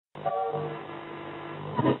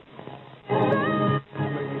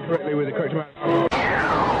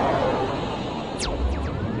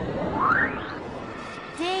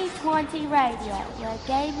Radio, where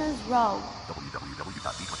gamers roll.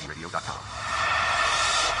 www.d20radio.com.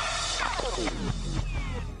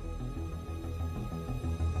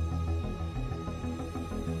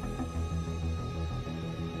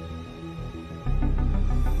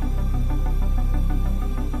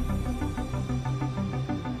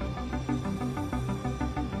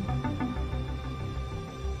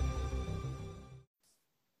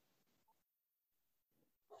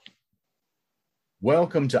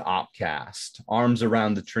 Welcome to Opcast, Arms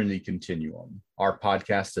Around the Trinity Continuum. Our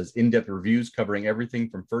podcast does in-depth reviews covering everything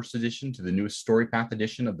from first edition to the newest story path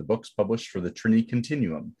edition of the books published for the Trinity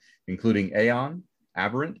Continuum, including Aeon,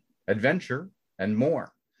 Aberrant, Adventure, and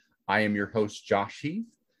more. I am your host, Josh Heath,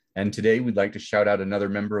 and today we'd like to shout out another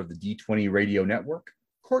member of the D20 Radio Network,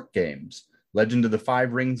 Court Games, Legend of the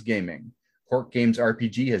Five Rings Gaming. Court Games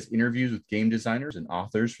RPG has interviews with game designers and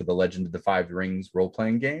authors for the Legend of the Five Rings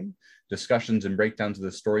role-playing game, discussions and breakdowns of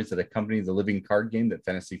the stories that accompany the living card game that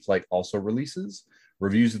Fantasy Flight also releases,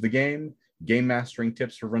 reviews of the game mastering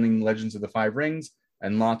tips for running Legends of the Five Rings,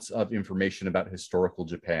 and lots of information about historical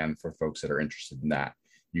Japan for folks that are interested in that.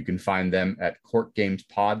 You can find them at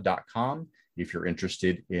courtgamespod.com if you're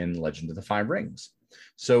interested in Legend of the Five Rings.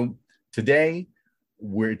 So today,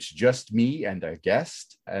 it's just me and a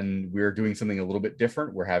guest, and we're doing something a little bit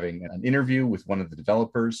different. We're having an interview with one of the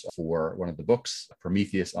developers for one of the books,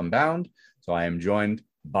 Prometheus, Unbound. So I am joined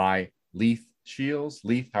by Leath Sheales.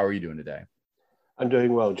 Leath, how are you doing today? I'm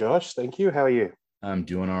doing well, Josh. Thank you. How are you? I'm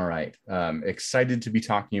doing all right. Excited to be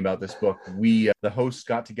talking about this book. We, the hosts,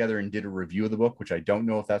 got together and did a review of the book, which I don't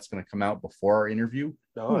know if that's going to come out before our interview.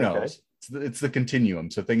 Who knows? It's the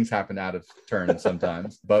continuum, so things happen out of turn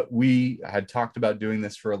sometimes. But we had talked about doing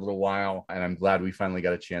this for a little while, and I'm glad we finally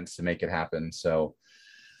got a chance to make it happen. So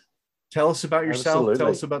tell us about yourself, Absolutely. Tell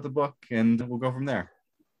us about the book, and we'll go from there.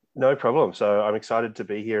 No problem. So I'm excited to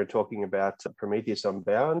be here talking about Prometheus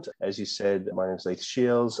Unbound. As you said, my name is Leath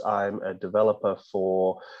Sheales. I'm a developer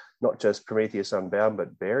for not just Prometheus Unbound,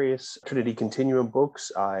 but various Trinity Continuum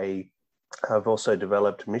books. I've also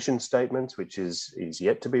developed mission statements, which is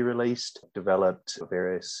yet to be released, developed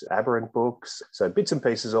various Aberrant books, so bits and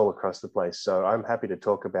pieces all across the place. So I'm happy to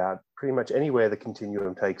talk about pretty much anywhere the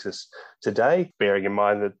Continuum takes us today, bearing in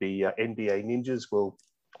mind that the NBA ninjas will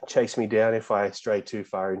chase me down if I stray too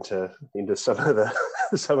far into some of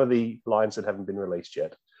the lines that haven't been released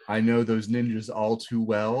yet. I know those ninjas all too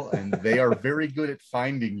well, and they are very good at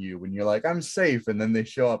finding you when you're like, I'm safe, and then they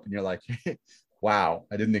show up and you're like, wow,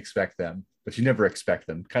 I didn't expect them. But you never expect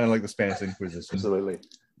them, kind of like the Spanish Inquisition. Absolutely.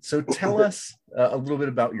 So tell us a little bit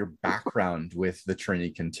about your background with the Trinity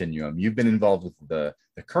Continuum. You've been involved with the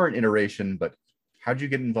current iteration, but how did you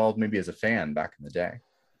get involved maybe as a fan back in the day?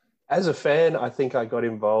 As a fan, I think I got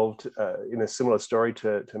involved in a similar story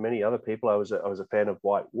to many other people. I was a fan of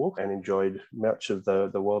White Wolf and enjoyed much of the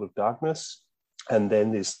World of Darkness. And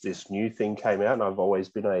then this new thing came out, and I've always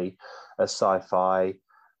been a sci-fi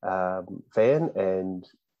fan, and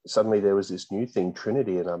suddenly there was this new thing,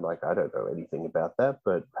 Trinity, and I'm like, I don't know anything about that,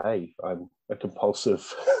 but hey, I'm a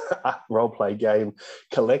compulsive role-play game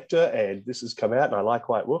collector, and this has come out, and I like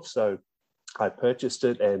White Wolf, so I purchased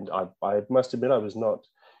it, and I must admit I was not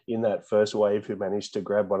in that first wave who managed to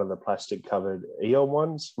grab one of the plastic-covered Eon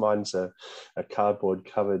ones. Mine's a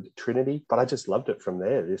cardboard-covered Trinity, but I just loved it from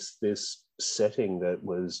there. This setting that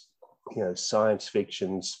was, science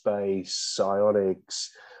fiction, space, psionics,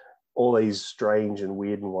 all these strange and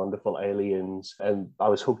weird and wonderful aliens, and I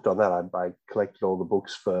was hooked on that. I collected all the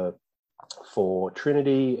books for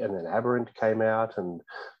Trinity, and then Aberrant came out, and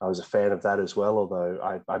I was a fan of that as well,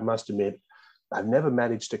 although I must admit I've never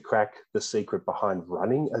managed to crack the secret behind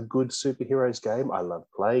running a good superheroes game. I love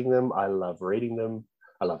playing them, I love reading them,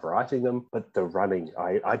 I love writing them, but the running,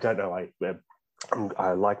 I don't know.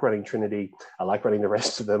 I like running Trinity. I like running the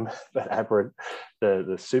rest of them, but Aberrant, the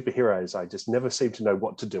superheroes, I just never seem to know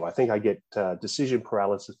what to do. I think I get decision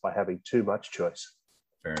paralysis by having too much choice.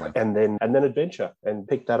 Fair enough. And then Adventure, and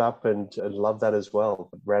picked that up and love that as well.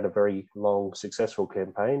 Ran a very long, successful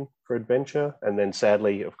campaign for Adventure. And then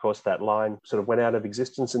sadly, of course, that line sort of went out of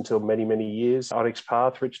existence until many, many years. Onyx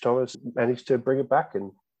Path, Rich Thomas managed to bring it back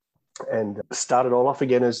and started all off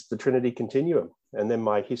again as the Trinity Continuum. And then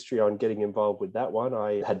my history on getting involved with that one,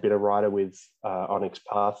 I had been a writer with Onyx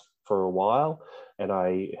Path for a while, and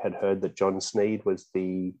I had heard that John Sneed was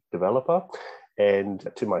the developer. And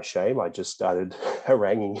to my shame, I just started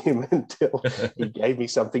haranguing him until he gave me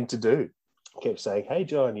something to do. Kept saying, hey,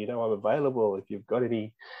 John, I'm available if you've got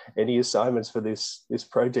any assignments for this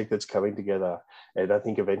project that's coming together. And I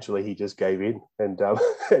think eventually he just gave in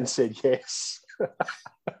and said yes.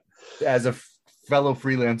 As a fellow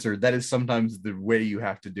freelancer, that is sometimes the way you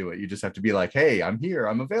have to do it. You just have to be like, hey, I'm here,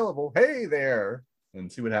 I'm available, hey there,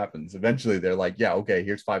 and see what happens. Eventually they're like, yeah, okay,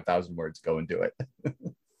 here's 5,000 words, go and do it.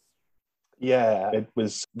 Yeah, it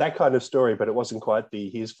was that kind of story, but it wasn't quite the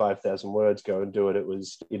here's 5,000 words, go and do it. It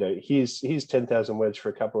was, here's 10,000 words for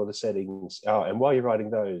a couple of the settings. Oh, and while you're writing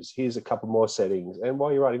those, here's a couple more settings. And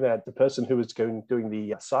while you're writing that, the person who was doing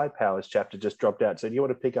the Psi Powers chapter just dropped out. So do you want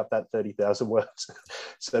to pick up that 30,000 words?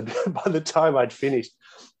 So by the time I'd finished,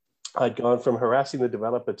 I'd gone from harassing the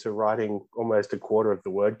developer to writing almost a quarter of the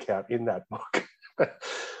word count in that book.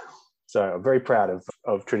 So I'm very proud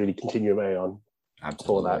of Trinity Continuum Aeon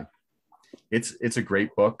for that. It's a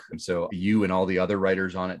great book. And so you and all the other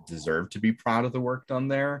writers on it deserve to be proud of the work done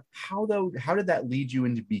there. How did that lead you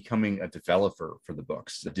into becoming a developer for the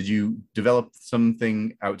books? Did you develop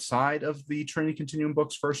something outside of the Trinity Continuum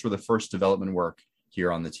books first, or the first development work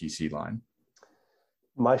here on the TC line?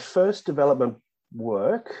 My first development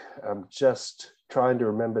work, I'm just trying to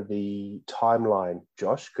remember the timeline,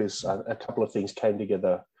 Josh, because a couple of things came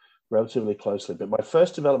together relatively closely. But my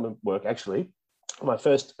first development work, actually, my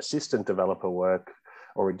first assistant developer work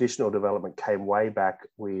or additional development came way back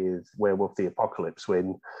with Werewolf the Apocalypse,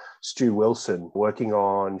 when Stu Wilson, working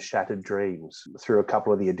on Shattered Dreams, threw a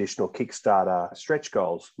couple of the additional Kickstarter stretch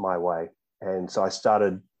goals my way. And so I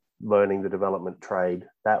started learning the development trade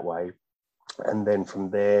that way. And then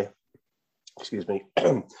from there,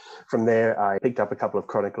 I picked up a couple of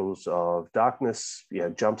Chronicles of Darkness,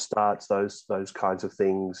 jump starts, those kinds of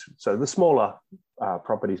things. So the smaller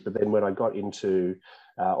properties. But then when I got into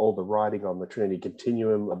all the writing on the Trinity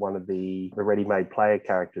Continuum, one of the ready-made player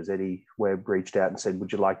characters, Eddie Webb, reached out and said,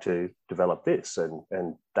 would you like to develop this?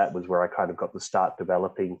 And that was where I kind of got the start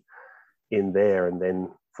developing in there. And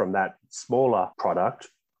then from that smaller product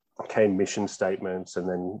came mission statements, and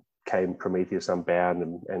then came Prometheus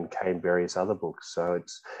Unbound, and came various other books. So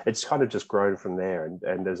it's kind of just grown from there.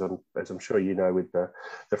 And as I'm sure you know, with the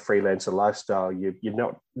freelancer lifestyle, you're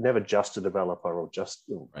never just a developer or just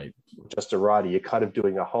a writer. You're kind of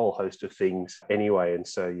doing a whole host of things anyway. And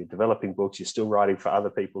so you're developing books, you're still writing for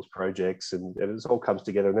other people's projects, and it all comes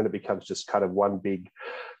together. And then it becomes just kind of one big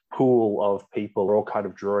pool of people all kind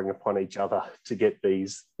of drawing upon each other to get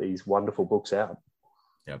these wonderful books out.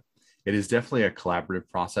 It is definitely a collaborative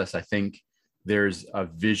process. I think there's a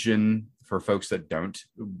vision for folks that don't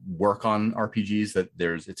work on RPGs, that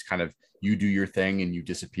it's kind of you do your thing and you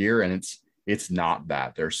disappear, and it's not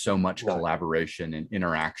that. There's so much collaboration and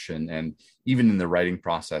interaction, and even in the writing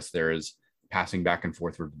process, there is passing back and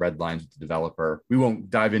forth with red lines with the developer. We won't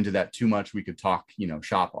dive into that too much. We could talk,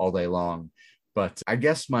 shop all day long. But I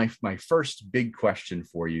guess my first big question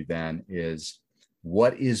for you then is,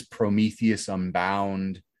 what is Prometheus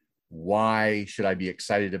Unbound? Why should I be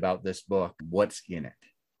excited about this book? What's in it?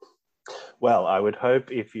 Well, I would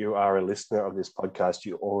hope if you are a listener of this podcast,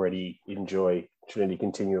 you already enjoy Trinity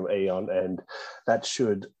Continuum Aeon, and that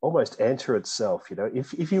should almost answer itself.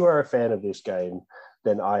 If you are a fan of this game,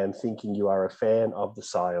 then I am thinking you are a fan of the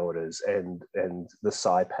Psi Orders and the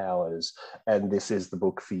Psi Powers, and this is the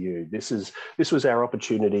book for you. This was our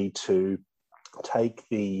opportunity to take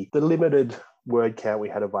the limited word count we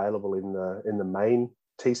had available in the main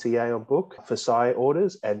TCA on book for Psi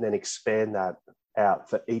Orders, and then expand that out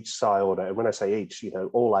for each Psi Order. And when I say each,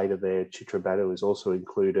 all 8 of their Chitra Banu is also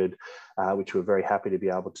included, which we're very happy to be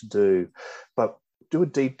able to do. But do a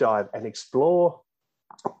deep dive and explore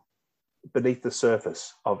beneath the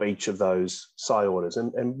surface of each of those Psi Orders.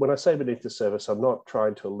 And when I say beneath the surface, I'm not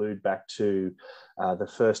trying to allude back to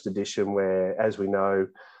the first edition, where, as we know,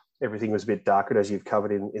 everything was a bit darker. As you've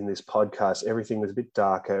covered in this podcast, everything was a bit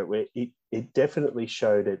darker. Where it definitely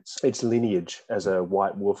showed its lineage as a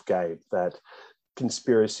White Wolf game, that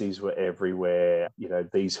conspiracies were everywhere.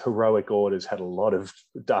 These heroic orders had a lot of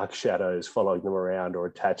dark shadows following them around or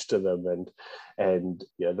attached to them, and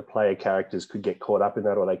the player characters could get caught up in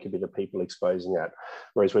that, or they could be the people exposing that.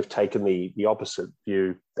 Whereas we've taken the opposite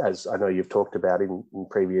view, as I know you've talked about in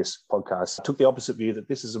previous podcasts. Took the opposite view, that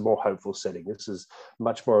this is a more hopeful setting. This is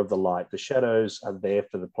much more of the light. The shadows are there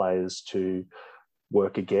for the players to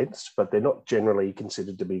work against, but they're not generally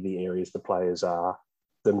considered to be the areas the players are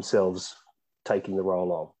themselves taking the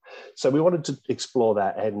role of. So we wanted to explore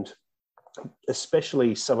that, and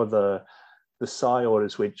especially some of the Psi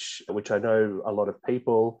Orders, which I know a lot of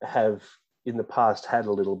people have in the past had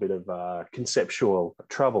a little bit of conceptual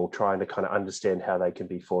trouble trying to kind of understand how they can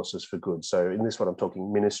be forces for good. So in this one, I'm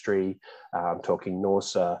talking Ministry, I'm talking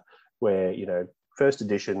Norsa, where, first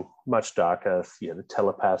edition, much darker, the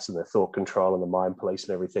telepaths and the thought control and the mind police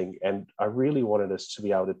and everything. And I really wanted us to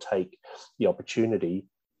be able to take the opportunity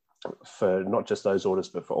for not just those orders,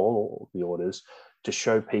 but for all the orders, to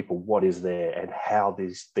show people what is there and how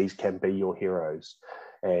these can be your heroes.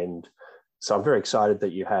 And so I'm very excited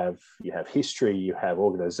that you have history, you have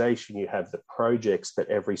organization, you have the projects that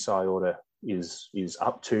every Psi Order is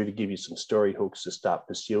up to give you some story hooks to start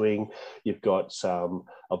pursuing. You've got some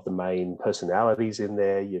of the main personalities in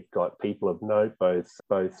there. You've got people of note,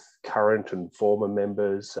 both current and former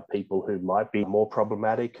members, people who might be more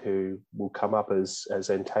problematic, who will come up as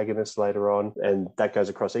antagonists later on. And that goes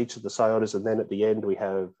across each of the Psi Orders. And then at the end, we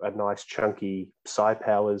have a nice chunky Psi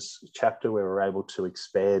Powers chapter where we're able to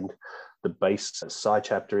expand the base Psi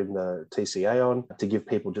chapter in the TCA on to give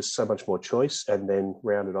people just so much more choice, and then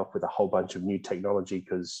round it off with a whole bunch of new technology.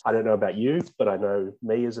 Because I don't know about you, but I know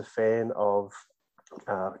me as a fan of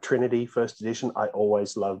Trinity First Edition, I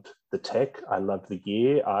always loved the tech. I loved the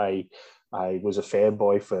gear. I was a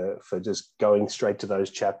fanboy for just going straight to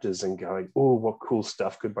those chapters and going, oh, what cool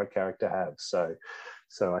stuff could my character have?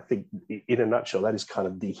 So I think in a nutshell, that is kind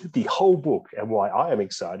of the whole book, and why I am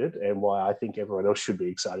excited and why I think everyone else should be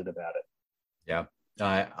excited about it. Yeah,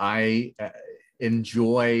 I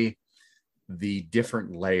enjoy the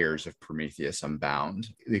different layers of Prometheus Unbound,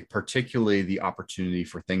 particularly the opportunity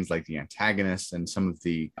for things like the antagonists and some of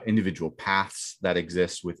the individual paths that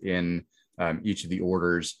exist within each of the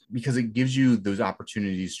orders, because it gives you those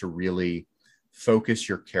opportunities to really focus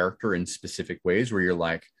your character in specific ways where you're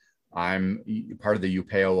like, I'm part of the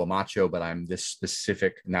Upeo Amacho, but I'm this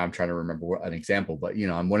specific, now I'm trying to remember an example, but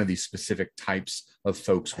I'm one of these specific types of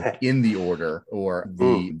folks within the order, or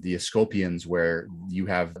the Escopians, where you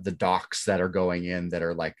have the docs that are going in that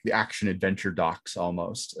are like the action adventure docs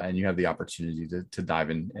almost, and you have the opportunity to dive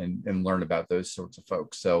in and learn about those sorts of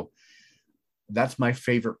folks. So that's my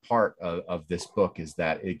favorite part of this book, is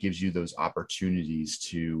that it gives you those opportunities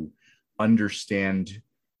to understand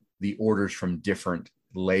the orders from different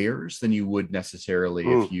layers than you would necessarily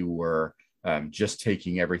if you were just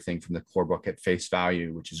taking everything from the core book at face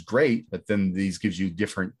value, which is great. But then these gives you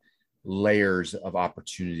different layers of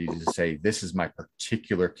opportunity to say, this is my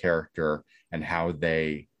particular character and how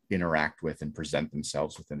they interact with and present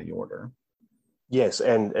themselves within the order. Yes,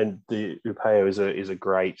 and the Upeo is a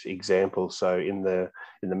great example. So in the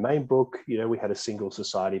main book, we had a single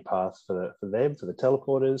society path for them, for the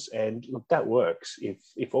teleporters, and look, that works.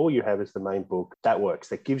 If all you have is the main book, that works.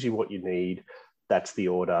 That gives you what you need. That's the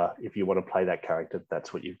order. If you want to play that character,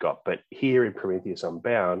 that's what you've got. But here in Prometheus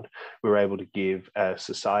Unbound, we're able to give a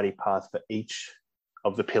society path for each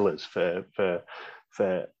of the pillars, for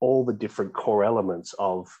all the different core elements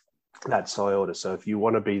of that Psi Order. So if you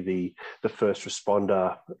want to be the first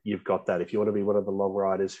responder, you've got that. If you want to be one of the long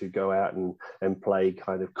riders who go out and play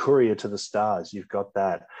kind of courier to the stars, you've got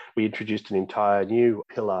that. We introduced an entire new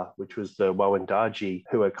pillar, which was the Wowendaji,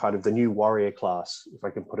 who are kind of the new warrior class, if I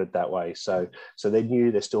can put it that way. So they're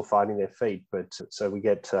new, they're still finding their feet, but so we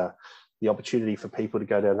get the opportunity for people to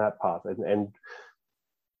go down that path. And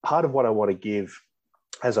part of what I want to give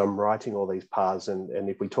as I'm writing all these paths, and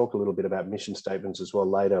if we talk a little bit about mission statements as well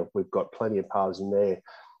later, we've got plenty of paths in there,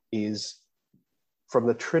 is from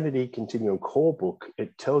the Trinity Continuum core book,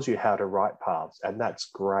 it tells you how to write paths, and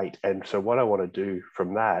that's great. And so what I want to do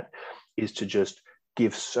from that is to just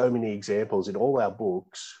give so many examples in all our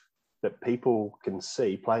books that people can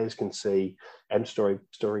see, players can see, and story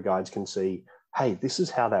guides can see, hey, this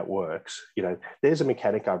is how that works. There's a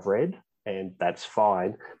mechanic I've read, and that's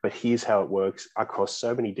fine, but here's how it works across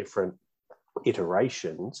so many different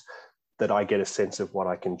iterations that I get a sense of what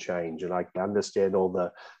I can change, and I can understand all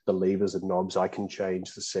the levers and knobs I can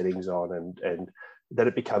change the settings on, and that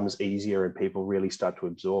it becomes easier and people really start to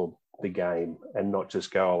absorb the game and not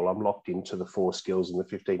just go, oh, well, I'm locked into the 4 skills and the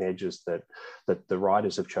 15 edges that the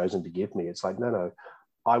writers have chosen to give me. It's like, no,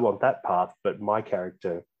 I want that path, but my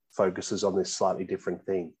character focuses on this slightly different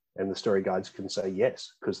thing. And the story guides can say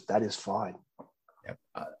yes, because that is fine. Yep.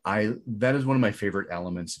 That is one of my favorite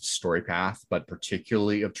elements of Story Path, but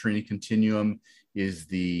particularly of Trinity Continuum, is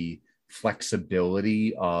the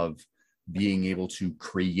flexibility of being able to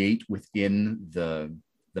create within the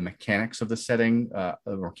mechanics of the setting, the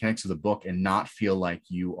mechanics of the book, and not feel like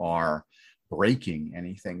you are breaking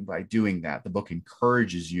anything by doing that. The book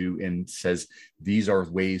encourages you and says these are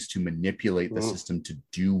ways to manipulate the system to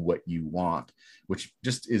do what you want, which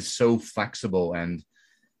just is so flexible. And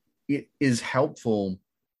it is helpful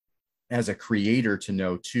as a creator to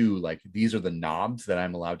know too, like, these are the knobs that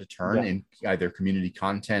I'm allowed to turn in either community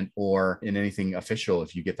content or in anything official.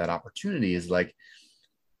 If you get that opportunity, is like,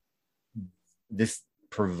 this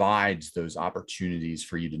provides those opportunities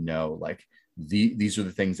for you to know, like, these are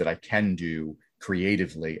the things that I can do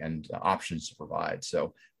creatively and options to provide.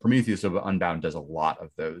 So Prometheus of Unbound does a lot of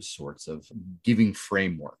those sorts of giving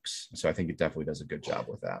frameworks. So I think it definitely does a good job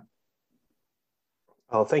with that.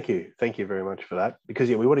 Oh, thank you. Thank you very much for that. Because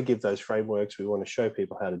we want to give those frameworks. We want to show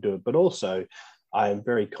people how to do it. But also, I am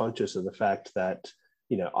very conscious of the fact that,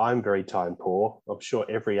 I'm very time poor. I'm sure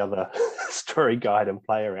every other story guide and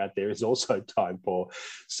player out there is also time poor.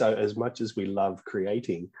 So as much as we love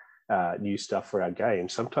creating new stuff for our game,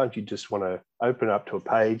 sometimes you just want to open up to a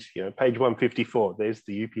page, page 154, there's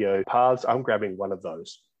the UPO paths. I'm grabbing one of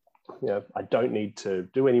those. I don't need to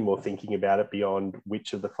do any more thinking about it beyond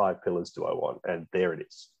which of the 5 pillars do I want, and there it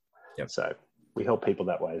is. Yep. So we help people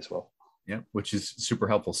that way as well. Yeah, which is super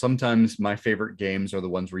helpful. Sometimes my favorite games are the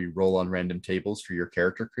ones where you roll on random tables for your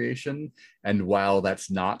character creation. And while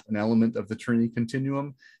that's not an element of the Trinity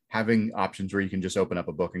Continuum, having options where you can just open up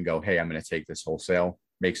a book and go, hey, I'm going to take this wholesale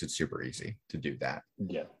makes it super easy to do that.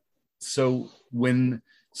 Yeah. So when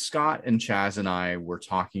Scott and Chaz and I were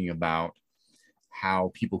talking about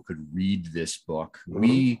how people could read this book,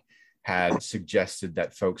 we had suggested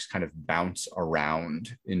that folks kind of bounce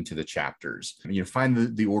around into the chapters.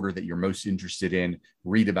 Find the order that you're most interested in,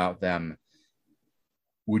 read about them.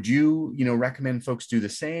 Would you, recommend folks do the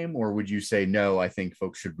same, or would you say, no, I think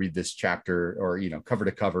folks should read this chapter or, cover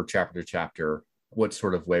to cover, chapter to chapter? What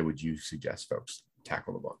sort of way would you suggest folks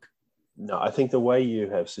tackle the book? No, I think the way you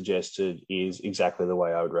have suggested is exactly the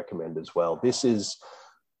way I would recommend as well. This is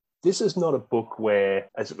not a book where,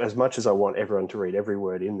 as much as I want everyone to read every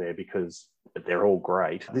word in there because they're all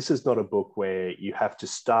great, this is not a book where you have to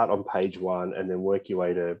start on page 1 and then work your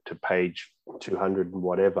way to page 200 and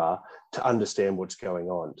whatever to understand what's going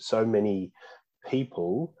on. So many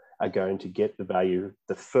people are going to get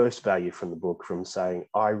the first value from the book from saying,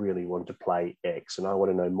 I really want to play X and I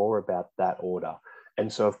want to know more about that order.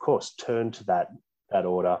 And so, of course, turn to that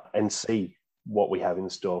order and see what we have in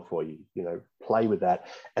store for you, play with that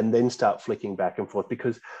and then start flicking back and forth,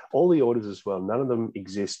 because all the orders as well, none of them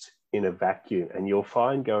exist in a vacuum. And you'll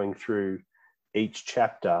find going through each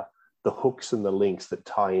chapter, the hooks and the links that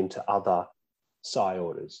tie into other psi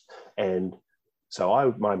orders. And so I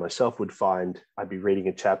myself would find I'd be reading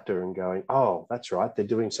a chapter and going, oh, that's right, they're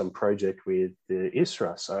doing some project with the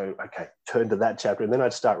ISRA. So, okay, turn to that chapter. And then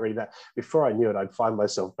I'd start reading that. Before I knew it, I'd find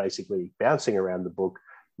myself basically bouncing around the book,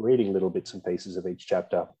 reading little bits and pieces of each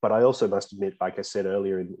chapter. But I also must admit, like I said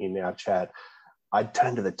earlier in our chat, I'd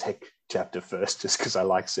turn to the tech chapter first just because I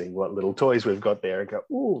like seeing what little toys we've got there and go,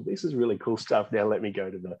 oh, this is really cool stuff. Now let me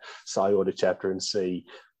go to the psi order chapter and see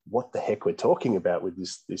what the heck we're talking about with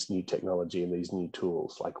this new technology and these new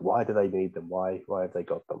tools. Like, why do they need them? Why have they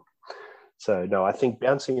got them? So no, I think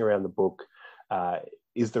bouncing around the book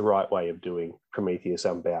is the right way of doing Prometheus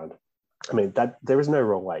Unbound. I mean, that there is no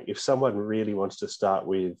wrong way. If someone really wants to start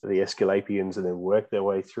with the Esculapians and then work their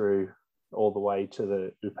way through all the way to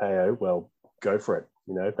the Upeo, well, go for it.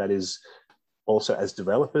 That is also, as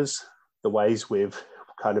developers, the ways we've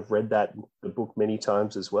kind of read the book many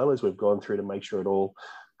times as well, as we've gone through to make sure it all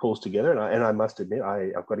pulls together. And I must admit,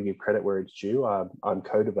 I've got to give credit where it's due. I'm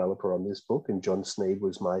co-developer on this book, and John Sneed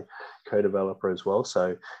was my co-developer as well.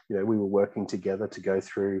 So, we were working together to go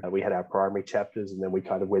through, we had our primary chapters, and then we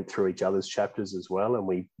kind of went through each other's chapters as well, and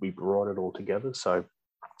we brought it all together. So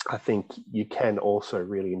I think you can also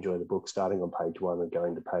really enjoy the book starting on page 1 and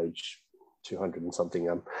going to page 200 and something,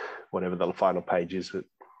 whatever the final page is, that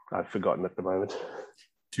I've forgotten at the moment.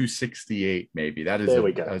 268 maybe. That is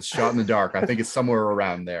a shot in the dark. I think it's somewhere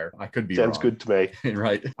around there. I could be Sounds wrong. Good to me.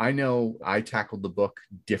 Right. I know I tackled the book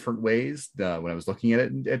different ways when I was looking at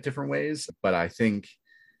it at different ways, but I think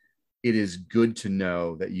it is good to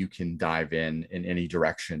know that you can dive in any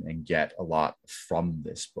direction and get a lot from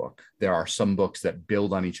this book. There are some books that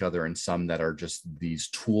build on each other and some that are just these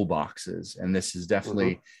toolboxes. And this is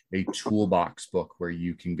definitely a toolbox book where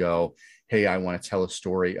you can go, hey, I want to tell a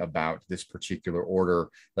story about this particular order.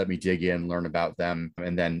 Let me dig in, learn about them.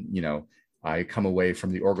 And then, I come away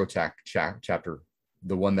from the Orgotac chapter,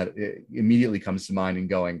 the one that immediately comes to mind, and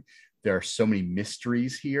going, there are so many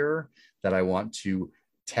mysteries here that I want to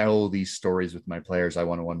tell these stories with my players. I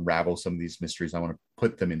want to unravel some of these mysteries. I want to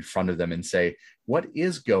put them in front of them and say, what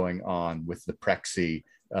is going on with the Prexy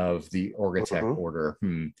of the Orgotac order?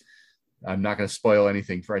 I'm not going to spoil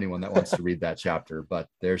anything for anyone that wants to read that chapter, but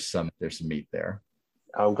there's some meat there.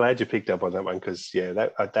 I'm glad you picked up on that one, because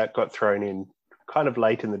that got thrown in kind of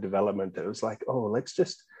late in the development. That it was like, oh, let's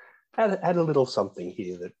just add a little something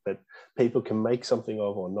here that people can make something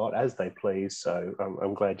of or not as they please. So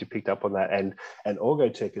I'm glad you picked up on that. And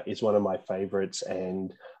Orgotech is one of my favorites,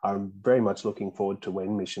 and I'm very much looking forward to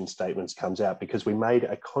when Mission Statements comes out, because we made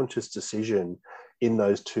a conscious decision in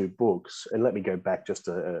those two books. And let me go back just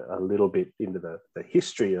a little bit into the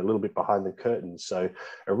history, a little bit behind the curtains. So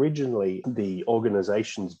originally, the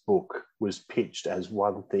organizations book was pitched as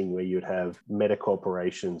one thing where you'd have meta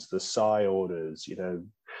corporations, the psi orders,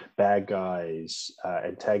 bad guys,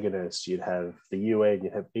 antagonists, you'd have the UN,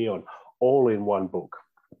 you'd have Eon, all in one book.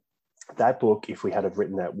 That book, if we had have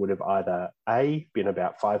written that, would have either A, been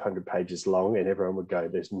about 500 pages long and everyone would go,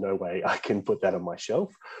 there's no way I can put that on my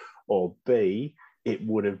shelf, or B, it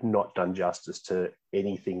would have not done justice to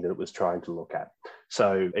anything that it was trying to look at.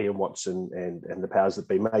 So Ian Watson and the powers that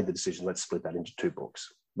be made the decision, let's split that into two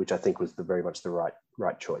books, which I think was very much the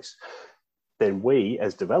right choice. Then we,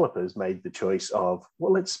 as developers, made the choice of,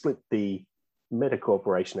 well, let's split the meta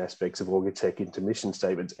corporation aspects of Orgatech into mission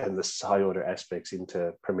statements and the psi order aspects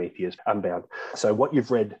into Prometheus, Unbound. So what you've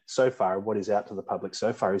read so far, what is out to the public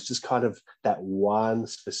so far, is just kind of that one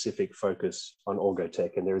specific focus on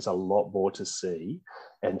Orgatech, and there is a lot more to see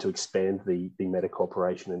and to expand the meta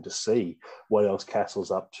corporation and to see what else Castle's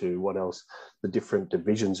up to, what else the different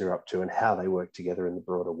divisions are up to, and how they work together in the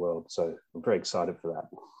broader world. So I'm very excited for that.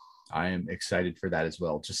 I am excited for that as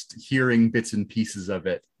well. Just hearing bits and pieces of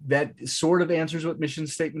it. That sort of answers what mission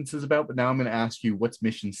statements is about, but now I'm going to ask you, what's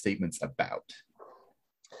mission statements about?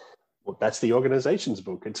 Well, that's the organizations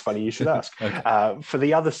book. It's funny you should ask. Okay. For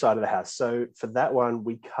the other side of the house, so for that one,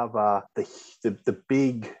 we cover the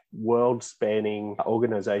big world-spanning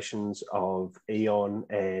organizations of Eon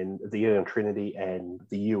and the Eon Trinity and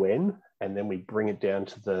the UN, and then we bring it down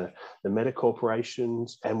to the meta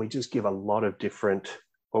corporations, and we just give a lot of different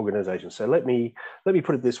organizations. So let me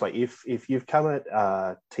put it this way: if you've come at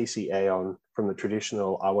TC Aeon from the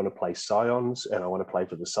traditional, I want to play Scions and I want to play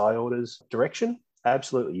for the Psi Orders direction,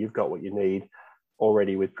 absolutely, you've got what you need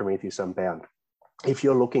already with Prometheus Unbound. If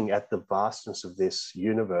you're looking at the vastness of this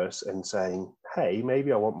universe and saying, hey,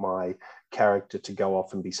 maybe I want my character to go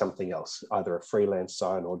off and be something else, either a freelance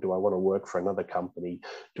Scion, or do I want to work for another company?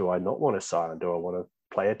 Do I not want a Scion? Do I want to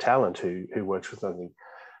play a talent who works with something?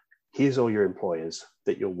 Here's all your employers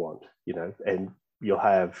that you'll want, and you'll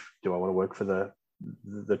have, do I want to work for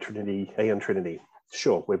the Trinity, Aeon Trinity?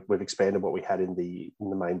 Sure, we've expanded what we had in the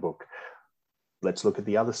main book. Let's look at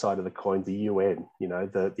the other side of the coin, the UN,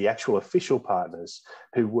 the actual official partners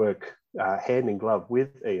who work hand in glove with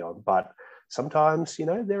Eon. But sometimes,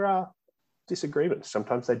 there are disagreements.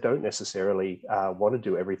 Sometimes they don't necessarily want to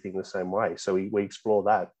do everything the same way. So we explore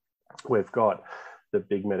that. We've got the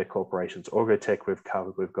big meta corporations, Orgatech we've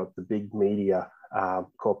covered. We've got the big media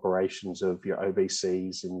corporations of your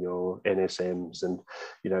OBCs and your NSMs, and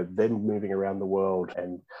them moving around the world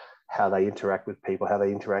and how they interact with people, how they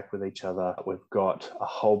interact with each other. We've got a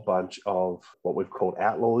whole bunch of what we've called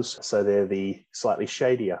outlaws. So they're the slightly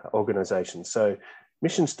shadier organizations. So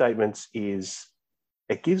mission statements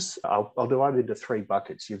I'll divide it into three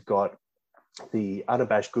buckets. You've got the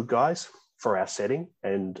unabashed good guys for our setting,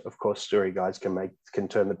 and of course story guides can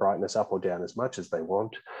turn the brightness up or down as much as they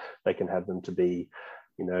want. They can have them to be,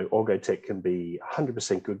 Orgatech can be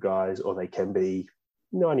 100% good guys, or they can be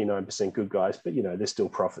 99% good guys, but they're still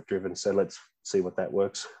profit driven. So let's see how that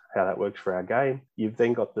works for our game. You've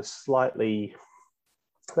then got the slightly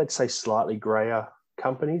grayer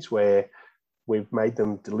companies where we've made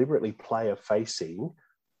them deliberately player facing,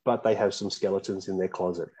 but they have some skeletons in their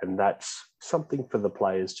closet. And that's something for the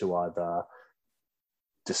players to either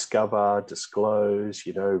discover, disclose,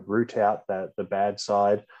 root out the bad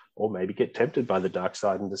side, or maybe get tempted by the dark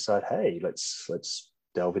side and decide, hey, let's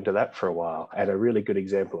delve into that for a while. And a really good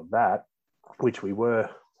example of that, which we were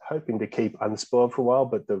hoping to keep unspoiled for a while,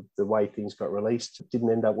 but the way things got released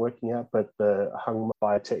didn't end up working out. But the Hung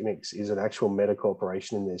Biotechnics is an actual meta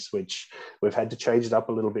corporation in this, which we've had to change it up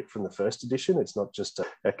a little bit from the first edition. It's not just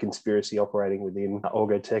a conspiracy operating within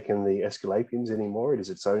Orgatech and the Escalapians anymore. It is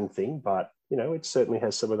its own thing, but it certainly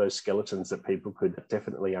has some of those skeletons that people could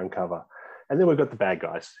definitely uncover. And then we've got the bad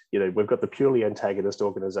guys. We've got the purely antagonist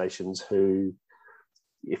organizations who,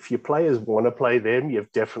 if your players want to play them,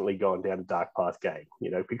 you've definitely gone down a dark path game,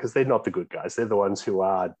 because they're not the good guys. They're the ones who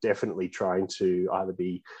are definitely trying to either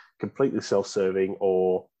be completely self-serving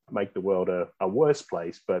or make the world a worse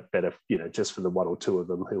place, but better, just for the one or two of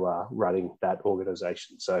them who are running that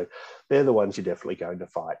organization. So they're the ones you're definitely going to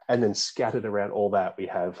fight. And then scattered around all that, we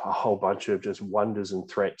have a whole bunch of just wonders and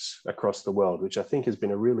threats across the world, which I think has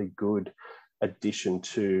been a really good addition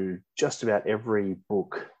to just about every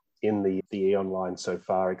book in the Eon line so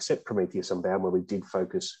far, except Prometheus Unbound, where we did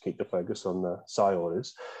keep the focus on the Psi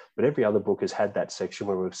Orders. But every other book has had that section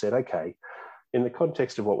where we've said, okay, in the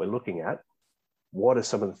context of what we're looking at, what are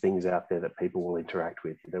some of the things out there that people will interact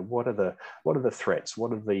with? What are the threats?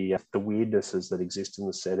 What are the weirdnesses that exist in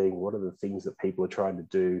the setting? What are the things that people are trying to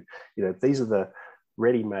do? These are the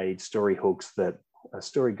ready-made story hooks that a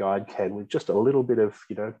story guide can, with just a little bit of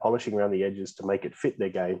polishing around the edges to make it fit their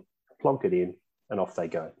game, plonk it in, and off they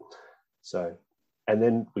go. So, and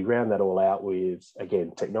then we round that all out with,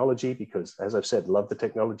 again, technology, because as I've said, love the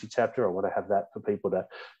technology chapter. I want to have that for people to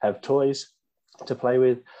have toys to play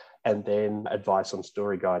with, and then advice on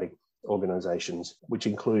story guiding organizations, which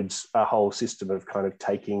includes a whole system of kind of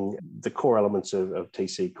taking the core elements of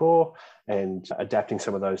TC Core and adapting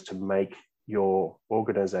some of those to make your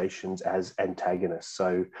organizations as antagonists.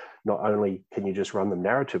 So not only can you just run them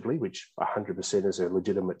narratively, which 100% is a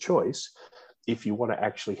legitimate choice, if you want to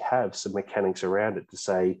actually have some mechanics around it to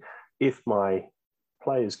say, if my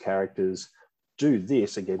players' characters do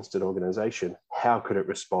this against an organization, how could it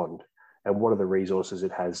respond? And what are the resources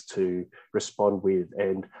it has to respond with?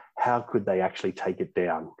 And how could they actually take it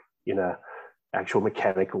down in a actual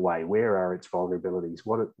mechanical way? Where are its vulnerabilities?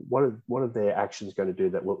 What are their actions going to do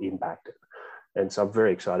that will impact it? And so I'm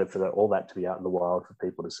very excited for all that to be out in the wild for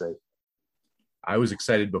people to see. I was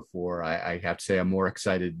excited before. I have to say I'm more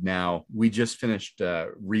excited now. We just finished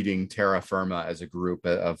reading Terra Firma as a group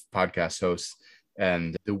of podcast hosts,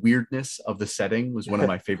 and the weirdness of the setting was one of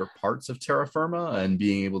my favorite parts of Terra Firma, and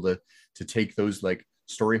being able to take those like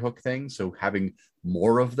story hook things. So having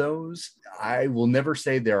more of those, I will never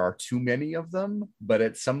say there are too many of them, but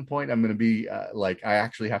at some point I'm going to be I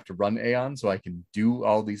actually have to run Aeon so I can do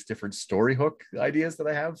all these different story hook ideas that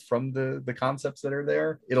I have from the concepts that are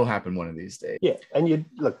there. It'll happen one of these days. Yeah. And you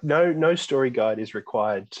look, no story guide is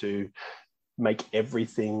required to make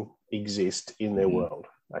everything exist in their world.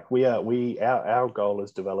 Like our goal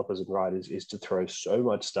as developers and writers is to throw so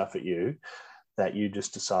much stuff at you that you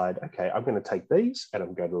just decide, okay, I'm going to take these and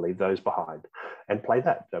I'm going to leave those behind and play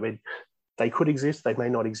that. I mean, they could exist, they may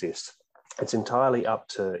not exist. It's entirely up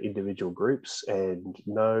to individual groups, and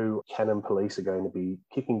no canon police are going to be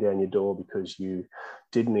kicking down your door because you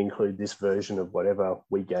didn't include this version of whatever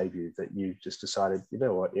we gave you, that you just decided, you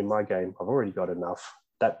know what, in my game, I've already got enough.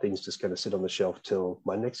 That thing's just going to sit on the shelf till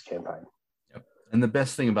my next campaign. And the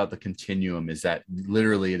best thing about the continuum is that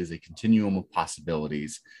literally it is a continuum of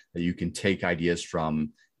possibilities that you can take ideas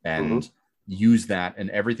from and use that, and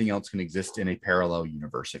everything else can exist in a parallel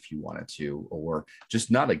universe if you wanted to, or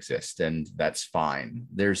just not exist. And that's fine.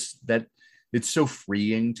 There's that. It's so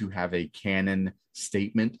freeing to have a canon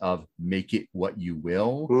statement of make it what you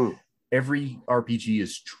will. Every RPG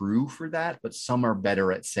is true for that, but some are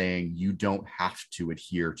better at saying you don't have to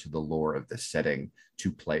adhere to the lore of this setting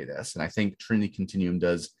to play this. And I think Trinity Continuum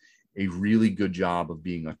does a really good job of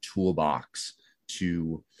being a toolbox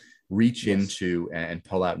to reach into and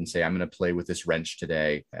pull out and say, I'm going to play with this wrench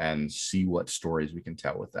today and see what stories we can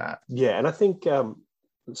tell with that. Yeah. And I think,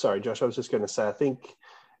 sorry, Josh, I was just going to say, I think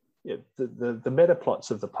the meta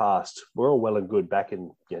plots of the past were all well and good back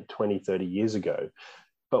in 20, 30 years ago.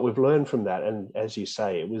 But we've learned from that, and as you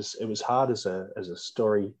say, it was hard as a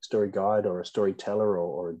story guide or a storyteller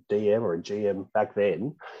or a DM or a GM back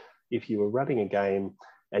then. If you were running a game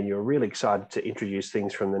and you were really excited to introduce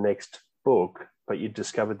things from the next book, but you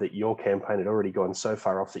discovered that your campaign had already gone so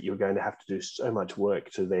far off that you were going to have to do so much work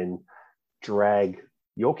to then drag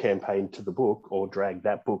your campaign to the book or drag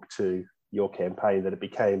that book to your campaign, that it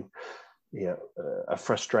became a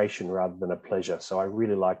frustration rather than a pleasure. So I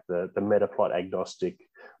really like the meta plot agnostic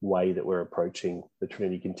way that we're approaching the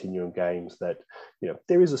Trinity Continuum games, that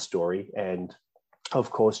there is a story, and of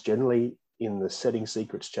course generally in the setting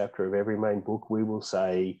secrets chapter of every main book we will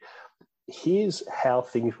say, here's how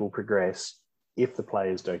things will progress if the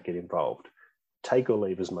players don't get involved. Take or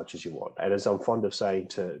leave as much as you want. And as I'm fond of saying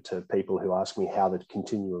to people who ask me how the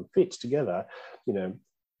continuum fits together,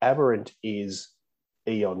 Aberrant is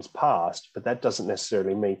Eon's past, but that doesn't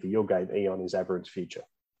necessarily mean for your game Eon is Aberrant's future.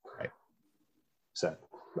 Right. So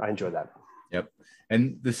I enjoy that. Yep.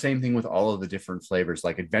 And the same thing with all of the different flavors.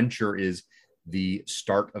 Like adventure is the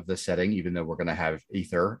start of the setting, even though we're going to have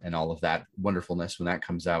ether and all of that wonderfulness when that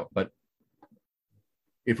comes out. But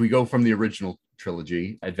if we go from the original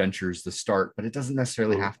trilogy, adventure is the start, but it doesn't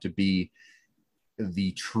necessarily have to be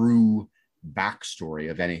the true backstory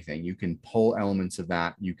of anything. You can pull elements of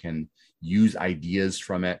that, you can use ideas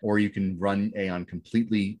from it, or you can run Aeon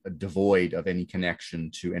completely devoid of any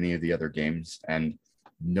connection to any of the other games, and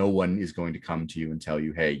no one is going to come to you and tell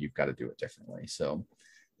you, hey, you've got to do it differently. So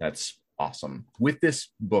that's awesome. With this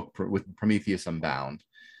book, with Prometheus Unbound,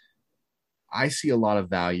 I see a lot of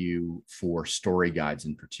value for story guides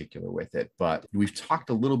in particular with it, but we've talked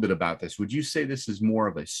a little bit about this. Would you say this is more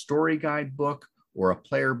of a story guide book or a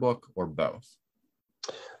player book or both?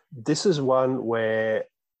 This is one where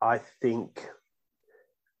I think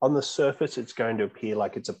on the surface, it's going to appear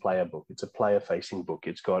like it's a player book. It's a player-facing book.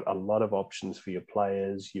 It's got a lot of options for your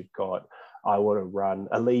players. You've got, I want to run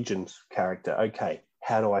a Legions character. Okay,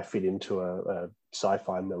 how do I fit into a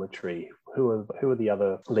sci-fi military? Who are the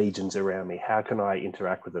other legions around me? How can I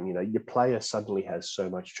interact with them? You know, your player suddenly has so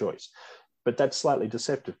much choice. But that's slightly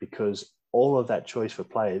deceptive because all of that choice for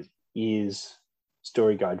players is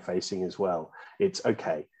story guide facing as well. It's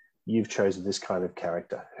okay, you've chosen this kind of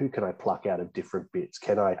character. Who can I pluck out of different bits?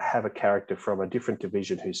 Can I have a character from a different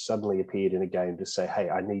division who's suddenly appeared in a game to say, hey,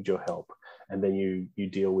 I need your help? And then you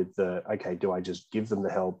deal with the, okay, do I just give them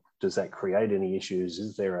the help? Does that create any issues?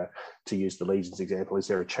 Is there a, to use the Legions example, is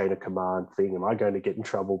there a chain of command thing? Am I going to get in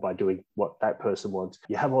trouble by doing what that person wants?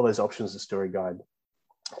 You have all those options the story guide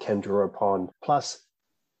can draw upon. Plus,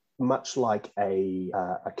 much like a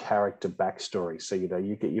character backstory. So, you know,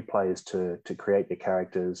 you get your players to create their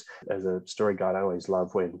characters. As a story guide, I always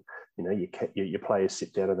love when, you know, your players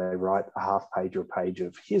sit down and they write a half page or a page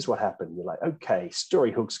of, here's what happened. You're like, okay,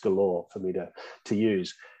 story hooks galore for me to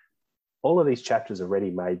use. All of these chapters are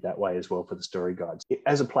already made that way as well for the story guides.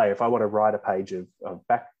 As a player, if I want to write a page of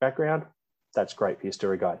background, that's great for your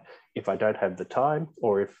story guide. If I don't have the time,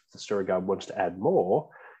 or if the story guide wants to add more,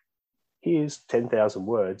 here's 10,000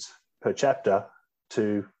 words per chapter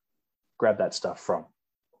to grab that stuff from.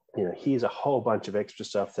 You know, here's a whole bunch of extra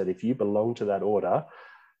stuff that if you belong to that order,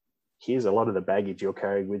 here's a lot of the baggage you're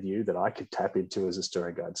carrying with you that I could tap into as a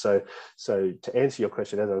story guide. So to answer your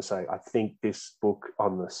question, as I was saying, I think this book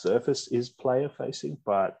on the surface is player facing,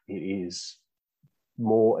 but it is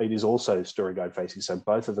also story guide facing. So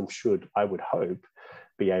both of them should, I would hope,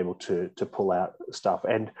 be able to pull out stuff.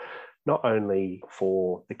 And not only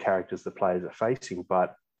for the characters the players are facing,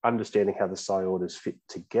 but understanding how the psi orders fit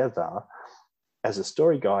together as a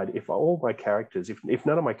story guide. If all my characters, if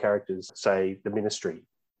none of my characters say the ministry,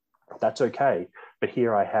 that's okay. But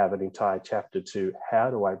here I have an entire chapter to how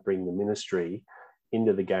do I bring the ministry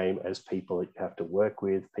into the game as people that you have to work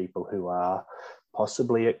with, people who are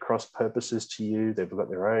possibly at cross purposes to you. They've got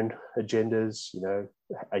their own agendas. You know,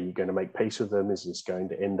 are you going to make peace with them? Is this going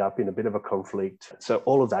to end up in a bit of a conflict? So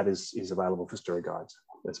all of that is available for story guides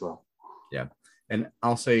as well. Yeah. And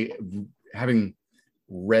I'll say, having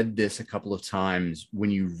read this a couple of times,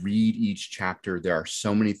 when you read each chapter, there are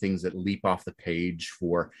so many things that leap off the page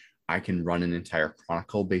for, I can run an entire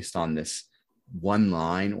chronicle based on this one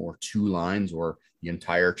line or two lines or the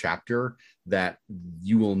entire chapter, that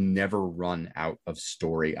you will never run out of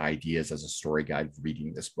story ideas as a story guide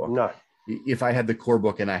reading this book. No. If I had the core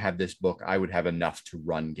book and I had this book, I would have enough to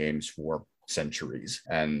run games for centuries.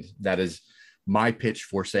 And that is my pitch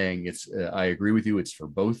for saying it's, I agree with you, it's for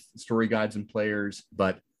both story guides and players,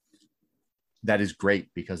 but that is great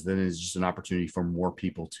because then it's just an opportunity for more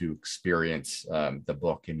people to experience the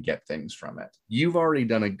book and get things from it. You've already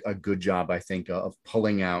done a good job, I think, of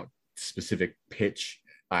pulling out specific pitch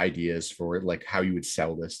ideas for like how you would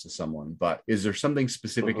sell this to someone. But is there something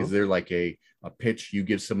specific? Is there like a pitch you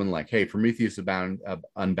give someone like, hey, Prometheus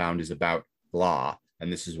Unbound is about blah,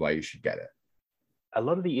 and this is why you should get it? A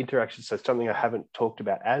lot of the interaction, so something I haven't talked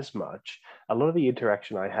about as much, a lot of the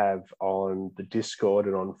interaction I have on the Discord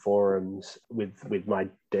and on forums with my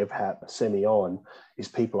dev hat semi-on is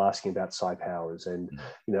people asking about psi powers and,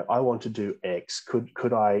 you know, I want to do X. Could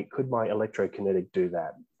my electrokinetic do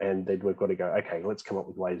that? And then we've got to go, okay, let's come up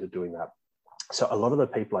with ways of doing that. So a lot of the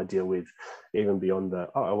people I deal with, even beyond the,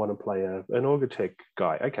 I want to play an Orgatech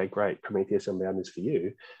guy. Okay, great. Prometheus Unbound is for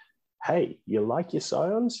you. Hey, you like your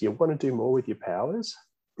scions? You want to do more with your powers?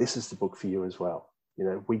 This is the book for you as well. You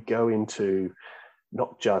know, we go into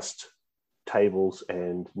not just tables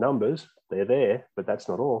and numbers, they're there, but that's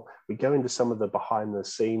not all. We go into some of the behind the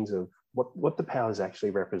scenes of what the powers actually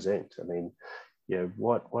represent. I mean, you know,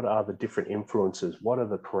 what are the different influences? What are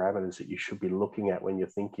the parameters that you should be looking at when you're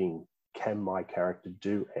thinking, can my character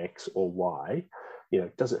do X or Y? You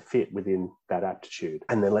know, does it fit within that aptitude?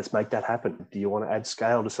 And then let's make that happen. Do you want to add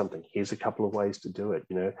scale to something? Here's a couple of ways to do it.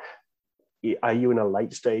 You know, are you in a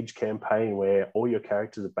late stage campaign where all your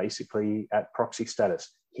characters are basically at proxy status?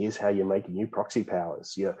 Here's how you make new proxy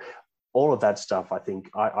powers. You know, all of that stuff, I think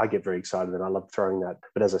I get very excited and I love throwing that.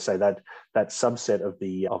 But as I say, that subset of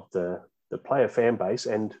the player fan base,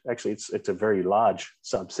 and actually it's a very large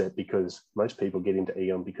subset because most people get into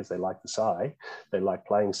Eon because they like the Psi, they like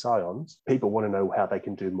playing Scions. People want to know how they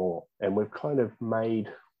can do more. And we've kind of made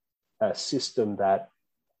a system that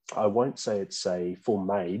I won't say it's a full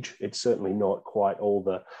mage. It's certainly not quite all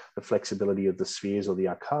the flexibility of the spheres or the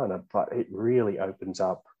arcana, but it really opens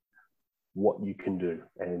up what you can do.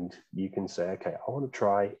 And you can say, okay, I want to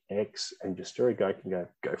try X, and your story guide can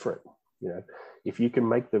go for it. You know, if you can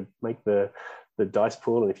make the dice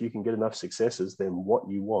pool, and if you can get enough successes, then what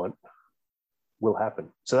you want will happen.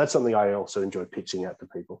 So that's something I also enjoy pitching out to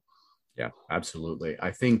people. Yeah, absolutely.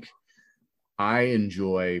 I think I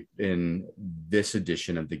enjoy in this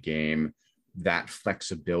edition of the game that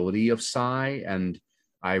flexibility of Psi, and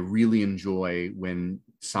I really enjoy when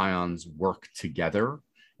Scions work together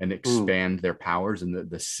and expand their powers, and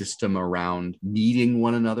the system around needing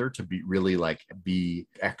one another to be really like be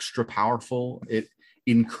extra powerful. It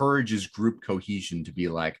encourages group cohesion to be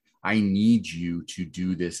like, I need you to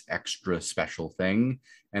do this extra special thing.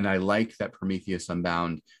 And I like that Prometheus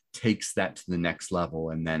Unbound takes that to the next level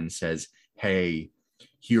and then says, hey,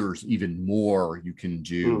 here's even more you can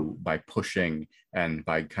do by pushing and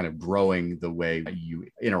by kind of growing the way you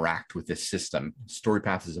interact with this system.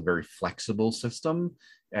 StoryPath is a very flexible system,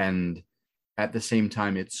 and at the same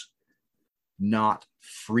time, it's not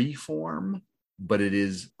free form, but it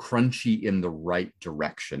is crunchy in the right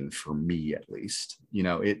direction for me, at least. You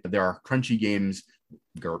know, there are crunchy games,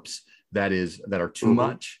 GURPS, that are too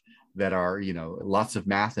much, that are, you know, lots of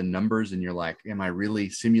math and numbers, and you're like, am I really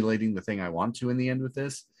simulating the thing I want to in the end with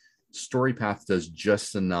this? StoryPath does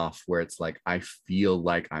just enough where it's like, I feel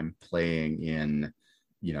like I'm playing in,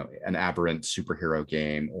 you know, an aberrant superhero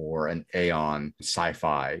game or an Aeon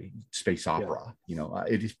sci-fi space opera. You know,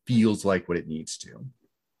 it feels like what it needs to.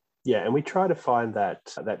 Yeah, and we try to find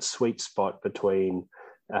that sweet spot between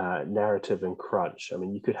narrative and crunch. I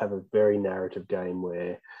mean, you could have a very narrative game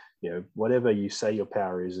where, you know, whatever you say your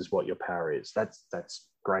power is what your power is. That's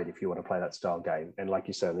great if you want to play that style game. And like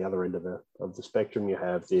you say, on the other end of the spectrum, you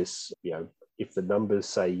have this, you know, if the numbers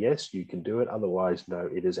say yes, you can do it. Otherwise, no,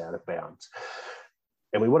 it is out of bounds.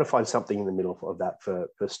 And we want to find something in the middle of that for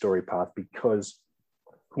StoryPath, because,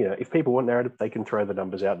 you know, if people want narrative, they can throw the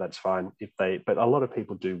numbers out. That's fine. But a lot of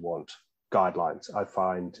people do want guidelines. I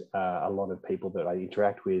find a lot of people that I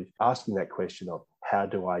interact with asking that question of, how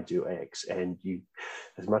do I do X? And you,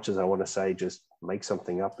 as much as I want to say, just make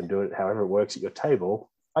something up and do it however it works at your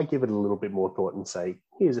table, I give it a little bit more thought and say,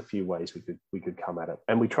 here's a few ways we could come at it.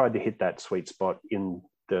 And we tried to hit that sweet spot in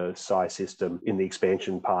the Psi system, in the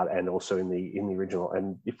expansion part, and also in the original.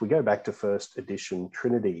 And if we go back to first edition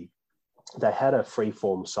Trinity, they had a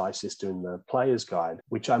freeform Psi system in the player's guide,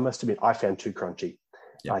 which I must admit I found too crunchy.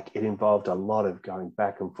 Yeah. Like, it involved a lot of going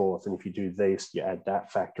back and forth. And if you do this, you add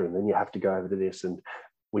that factor, and then you have to go over to this. And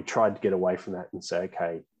we tried to get away from that and say,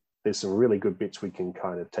 okay, there's some really good bits we can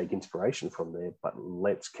kind of take inspiration from there, but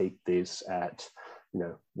let's keep this at, you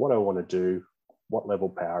know, what I want to do, what level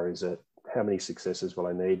power is it, how many successes will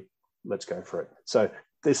I need? Let's go for it. So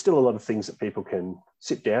there's still a lot of things that people can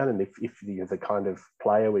sit down, and if you're the kind of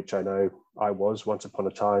player, which I know I was once upon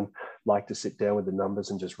a time, like to sit down with the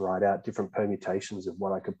numbers and just write out different permutations of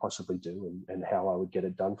what I could possibly do and how I would get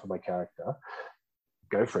it done for my character,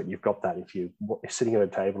 go for it. You've got that. If you're sitting at a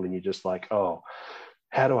table and you're just like, oh,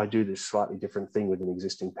 how do I do this slightly different thing with an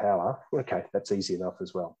existing power? Okay, that's easy enough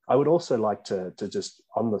as well. I would also like to just,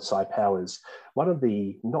 on the Psi powers, one of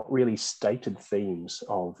the not really stated themes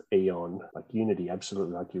of Aeon, like Unity,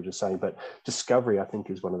 absolutely, like you were just saying, but Discovery, I think,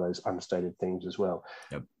 is one of those unstated themes as well.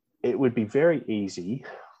 Yep. It would be very easy,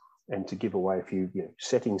 and to give away a few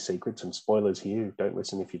setting secrets, and spoilers here, don't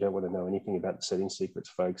listen if you don't want to know anything about the setting secrets,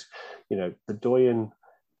 folks. You know, the Doyen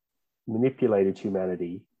manipulated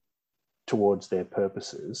humanity towards their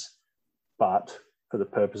purposes, but for the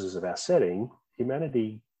purposes of our setting,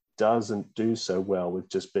 humanity doesn't do so well with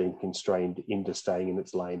just being constrained into staying in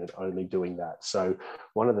its lane and only doing that. So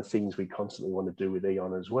one of the things we constantly want to do with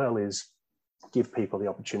Aeon as well is give people the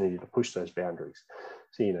opportunity to push those boundaries.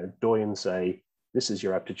 So, you know, Doyen say, this is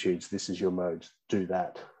your aptitudes, this is your modes, do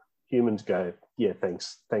that. Humans go, yeah,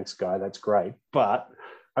 thanks, guy, that's great, but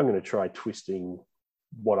I'm going to try twisting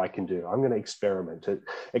what I can do. I'm going to experiment.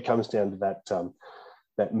 It comes down to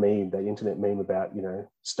that meme, that internet meme about, you know,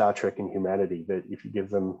 Star Trek and humanity, that if you give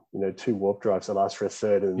them, you know, 2 warp drives, they'll ask for a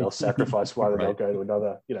third, and they'll sacrifice one, and they'll go to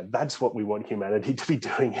another. You know, that's what we want humanity to be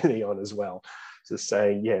doing in Aeon as well. Just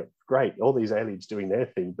saying, yeah, great, all these aliens doing their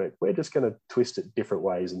thing, but we're just going to twist it different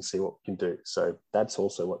ways and see what we can do. So that's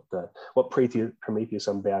also what Prometheus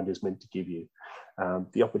Unbound is meant to give you,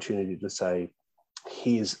 the opportunity to say,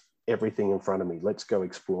 here's everything in front of me. Let's go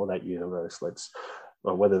explore that universe.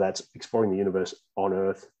 Whether that's exploring the universe on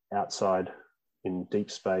Earth, outside, in deep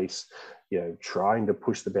space, you know, trying to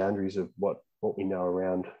push the boundaries of what we know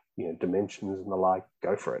around, you know, dimensions and the like,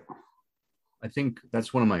 go for it. I think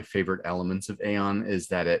that's one of my favorite elements of Aeon, is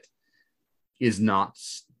that it is not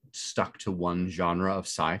stuck to one genre of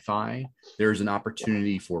sci-fi. There's an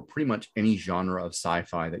opportunity for pretty much any genre of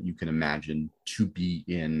sci-fi that you can imagine to be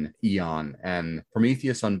in Aeon. And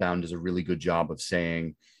Prometheus Unbound does a really good job of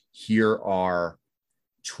saying, here are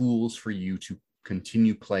tools for you to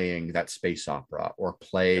continue playing that space opera, or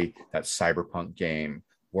play that cyberpunk game,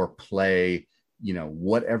 or play, you know,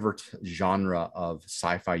 whatever genre of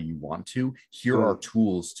sci-fi you want to. Here are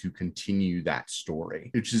tools to continue that story,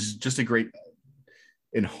 which is just a great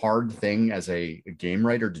and hard thing as a game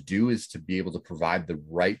writer to do, is to be able to provide the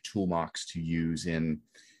right toolbox to use in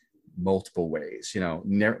multiple ways. You know,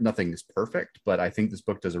 nothing is perfect, but I think this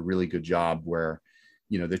book does a really good job where,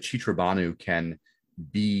 you know, the Chitrabanu can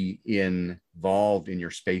be involved in your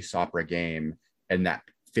space opera game, and that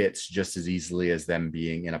fits just as easily as them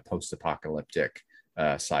being in a post-apocalyptic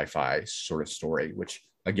sci-fi sort of story, which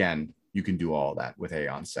again, you can do all that with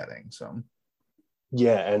Aeon setting. So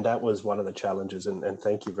yeah, and that was one of the challenges, and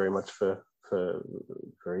thank you very much for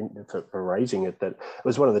raising it. That it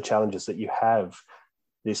was one of the challenges, that you have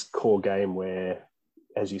this core game where,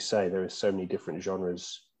 as you say, there are so many different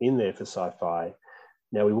genres in there for sci-fi.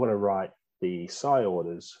 Now we want to write the psi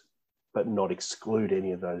orders, but not exclude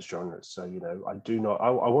any of those genres. So, you know, I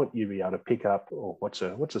want you to be able to pick up, or what's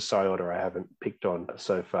a psi order I haven't picked on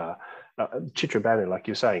so far? Chitrabanu, like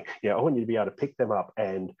you're saying, I want you to be able to pick them up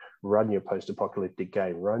and run your post-apocalyptic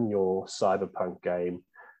game, run your cyberpunk game,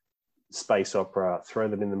 space opera, throw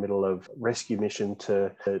them in the middle of rescue mission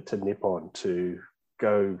to Nippon, to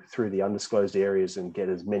go through the undisclosed areas and get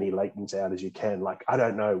as many latents out as you can. Like, I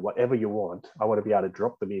don't know, whatever you want, I want to be able to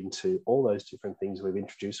drop them into all those different things we've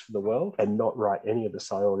introduced for the world, and not write any of the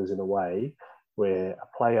psi orders in a way where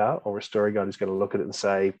a player or a story guide is going to look at it and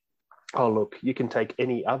say, oh, look, you can take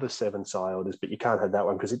any other 7 psi orders, but you can't have that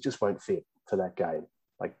one because it just won't fit for that game.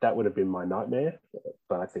 Like, that would have been my nightmare,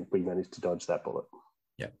 but I think we managed to dodge that bullet.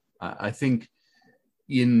 Yeah, I think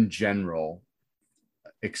in general,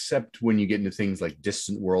 except when you get into things like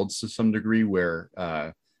Distant Worlds to some degree, where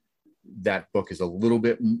that book is a little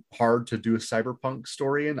bit hard to do a cyberpunk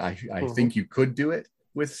story in. I think you could do it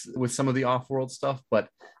with some of the off-world stuff, but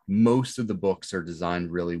most of the books are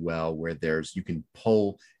designed really well, where you can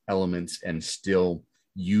pull elements and still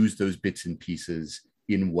use those bits and pieces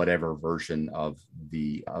in whatever version of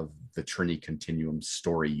the Trinity Continuum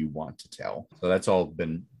story you want to tell. So that's all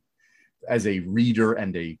been, as a reader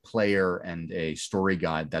and a player and a story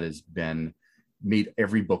guide, that has been made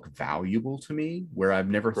every book valuable to me, where I've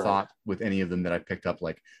never thought with any of them that I picked up,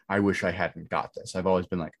 like, I wish I hadn't got this. I've always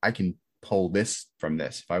been like, I can pull this from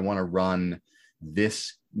this. If I want to run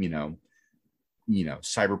this,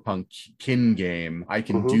 cyberpunk kin game, I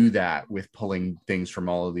can do that with pulling things from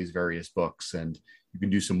all of these various books. And you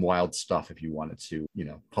can do some wild stuff if you wanted to,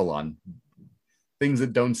 pull on things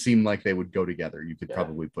that don't seem like they would go together. You could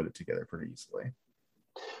probably put it together pretty easily.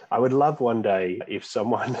 I would love one day if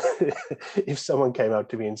someone came up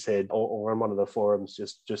to me and said, or on one of the forums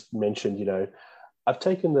just mentioned, I've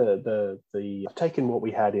taken I've taken what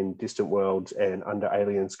we had in Distant Worlds and Under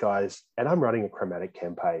Alien Skies, and I'm running a chromatic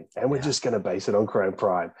campaign, and we're just going to base it on Chrome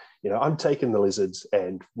Prime. I'm taking the lizards,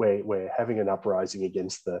 and we're having an uprising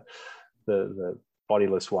against the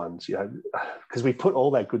bodiless ones, because we put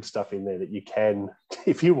all that good stuff in there that you can,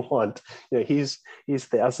 if you want, here's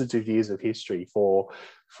thousands of years of history for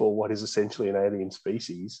what is essentially an alien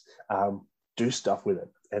species. Do stuff with it.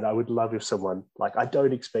 And I would love if someone, like, I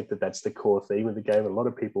don't expect that that's the core theme of the game. A lot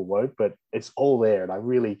of people won't, but it's all there.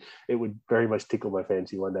 And it would very much tickle my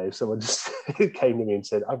fancy one day if someone just came to me and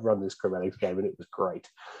said, I've run this chromatics game and it was great.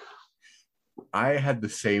 I had the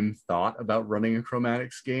same thought about running a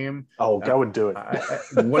chromatics game. Oh, go and do it.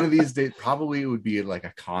 One of these days, probably it would be like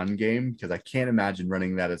a con game, because I can't imagine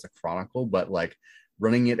running that as a chronicle, but like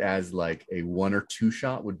running it as like a 1 or 2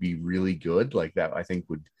 shot would be really good. Like that, I think,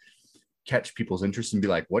 would catch people's interest and be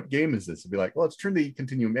like, what game is this? And be like, well, it's Trinity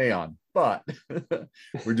Continuum Aeon, but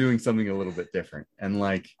we're doing something a little bit different. And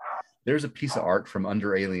like, there's a piece of art from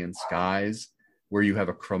Under Alien Skies where you have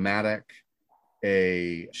a chromatic,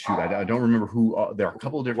 I don't remember who, there are a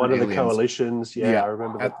couple of different one of aliens. The coalitions. I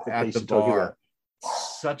remember at the bar.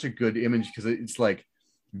 Such a good image, because it's like,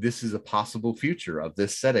 this is a possible future of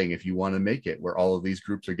this setting if you want to make it, where all of these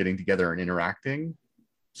groups are getting together and interacting.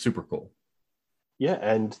 Super cool. Yeah,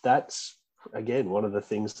 and that's, again, one of the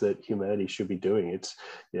things that humanity should be doing. It's,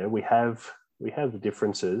 we have the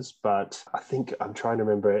differences, but I think I'm trying to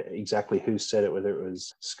remember exactly who said it, whether it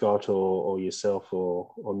was Scott or yourself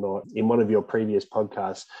or not. In one of your previous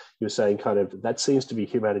podcasts, you were saying kind of that seems to be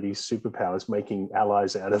humanity's superpowers, making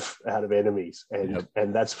allies out of enemies,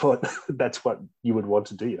 and that's what you would want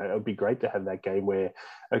to do. It would be great to have that game where,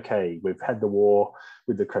 okay, we've had the war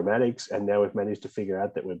with the chromatics, and now we've managed to figure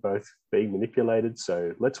out that we're both being manipulated.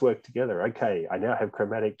 So let's work together. Okay, I now have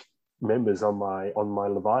chromatic members on my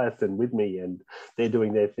Leviathan with me, and they're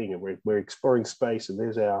doing their thing, and we're exploring space, and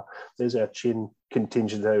there's our Chin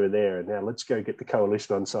contingent over there, and now let's go get the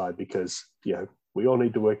coalition on side, because we all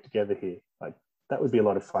need to work together here. Like, that would be a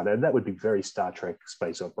lot of fun, and that would be very Star Trek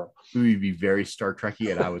space opera. It would be very Star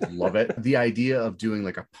Trekky, and I would love it. The idea of doing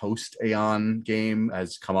like a post Aeon game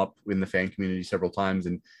has come up in the fan community several times,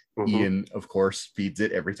 and Ian, of course, feeds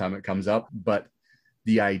it every time it comes up, but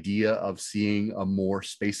the idea of seeing a more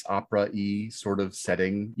space opera-y sort of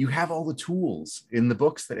setting, you have all the tools in the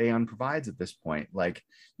books that Aeon provides at this point. Like,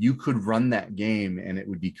 you could run that game and it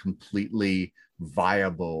would be completely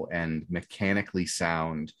viable and mechanically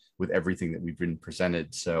sound with everything that we've been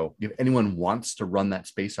presented. So if anyone wants to run that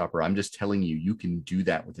space opera, I'm just telling you, you can do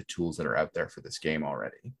that with the tools that are out there for this game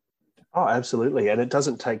already. Oh, absolutely. And it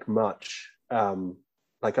doesn't take much.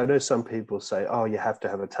 Like, I know some people say, oh, you have to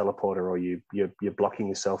have a teleporter, or you're blocking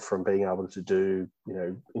yourself from being able to do,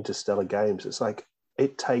 interstellar games. It's like,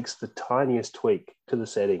 it takes the tiniest tweak to the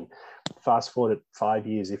setting. Fast forward it 5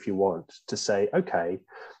 years if you want, to say, okay,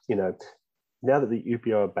 now that the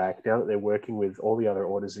UPO are back, now that they're working with all the other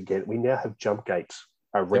orders again, we now have jump gates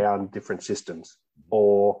around different systems,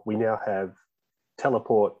 or we now have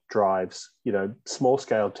teleport drives, small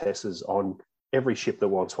scale testers on every ship that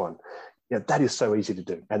wants one. That is so easy to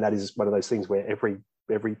do. And that is one of those things where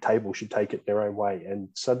every table should take it their own way. And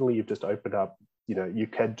suddenly you've just opened up, you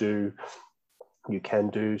can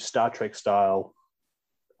do Star Trek style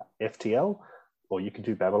FTL, or you can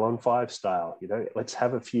do Babylon 5 style. Let's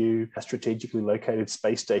have a few strategically located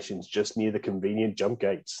space stations just near the convenient jump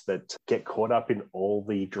gates that get caught up in all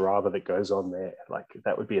the drama that goes on there. Like,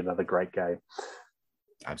 that would be another great game.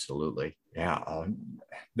 Absolutely. Yeah.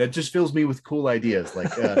 That just fills me with cool ideas.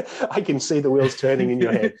 Like, I can see the wheels turning in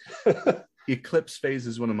your head. Eclipse phase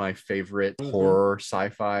is one of my favorite horror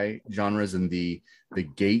sci-fi genres, and the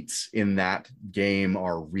gates in that game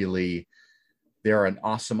are really, they're an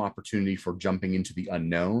awesome opportunity for jumping into the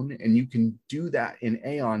unknown. And you can do that in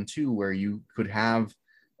Aeon too, where you could have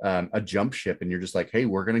a jump ship and you're just like, hey,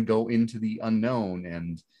 we're going to go into the unknown.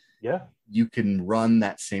 And you can run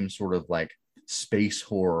that same sort of like space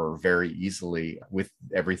horror very easily with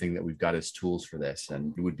everything that we've got as tools for this,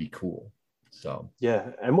 and it would be cool. So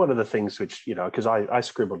and one of the things which, because I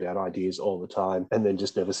scribble down ideas all the time and then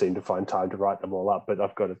just never seem to find time to write them all up, but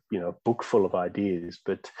I've got a book full of ideas.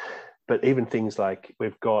 But even things like,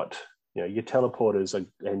 we've got your teleporters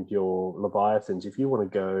and your Leviathans. If you want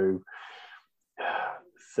to go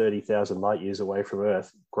 30,000 light years away from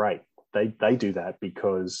Earth, great. They do that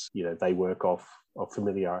because they work off of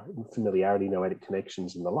familiarity, noetic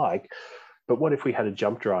connections and the like. But what if we had a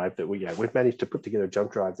jump drive that we've managed to put together a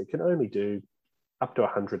jump drive that can only do up to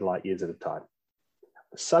 100 light years at a time?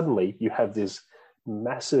 Suddenly you have this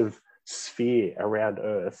massive sphere around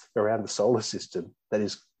Earth, around the solar system, that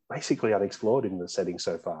is basically unexplored in the setting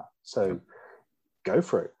so far. So go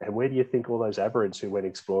for it. And where do you think all those aberrants who went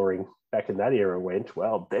exploring back in that era went?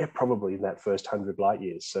 Well, they're probably in that first 100 light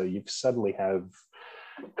years. So you suddenly have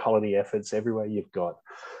colony efforts everywhere. You've got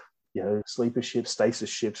sleeper ships, stasis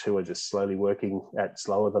ships who are just slowly working at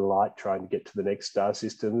slower than light, trying to get to the next star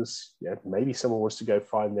systems. Maybe someone wants to go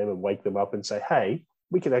find them and wake them up and say, hey,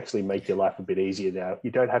 we can actually make your life a bit easier now.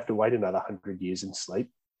 You don't have to wait another 100 years in sleep.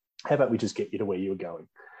 How about we just get you to where you were going?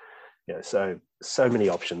 So many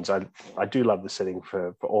options. I do love the setting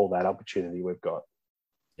for all that opportunity we've got.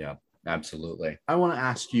 Yeah, absolutely. I want to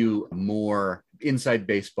ask you more inside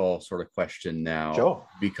baseball sort of question now. Sure.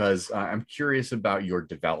 Because I'm curious about your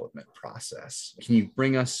development process. Can you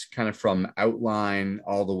bring us kind of from outline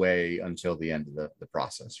all the way until the end of the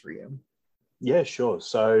process for you? Yeah, sure.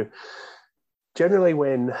 So generally,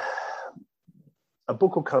 when a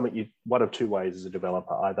book will come at you one of two ways as a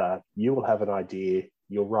developer, either you will have an idea,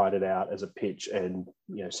 you'll write it out as a pitch and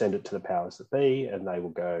send it to the powers that be, and they will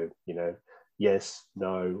go, yes,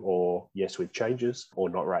 no, or yes with changes, or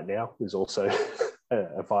not right now is also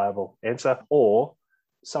a viable answer. Or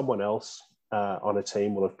someone else on a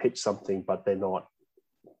team will have pitched something, but they're not,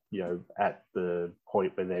 at the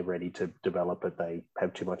point where they're ready to develop it. They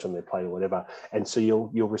have too much on their plate or whatever. And so you'll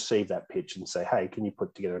receive that pitch and say, hey, can you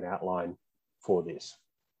put together an outline for this?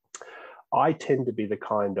 I tend to be the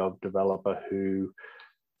kind of developer who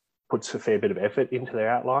puts a fair bit of effort into their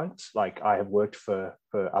outlines. Like I have worked for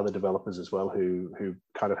other developers as well who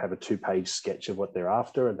kind of have a 2-page sketch of what they're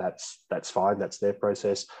after, and that's fine. That's their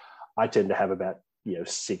process. I tend to have about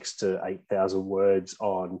 6,000 to 8,000 words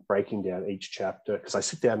on breaking down each chapter, because I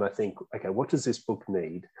sit down and I think, okay, what does this book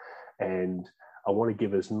need? And I want to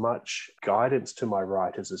give as much guidance to my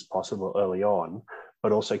writers as possible early on,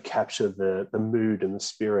 but also capture the mood and the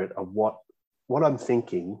spirit of what I'm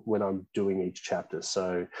thinking when I'm doing each chapter.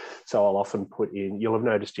 So I'll often put in, you'll have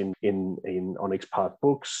noticed in Onyx Path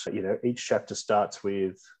books, each chapter starts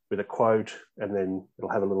with a quote, and then it'll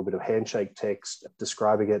have a little bit of handshake text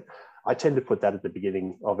describing it. I tend to put that at the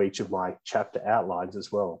beginning of each of my chapter outlines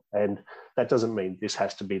as well. And that doesn't mean this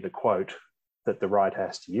has to be the quote that the writer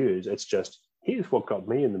has to use. It's just, here's what got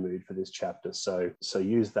me in the mood for this chapter. So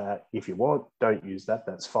use that if you want. Don't use that,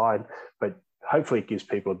 that's fine. But hopefully it gives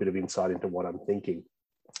people a bit of insight into what I'm thinking.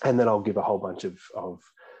 And then I'll give a whole bunch of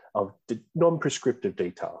non-prescriptive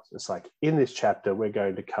details. It's like, in this chapter, we're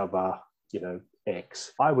going to cover,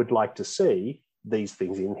 X. I would like to see these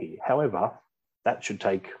things in here. However, that should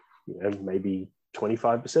take maybe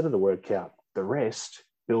 25% of the word count. The rest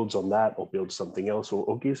builds on that, or builds something else,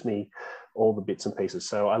 or gives me all the bits and pieces.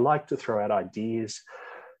 So I like to throw out ideas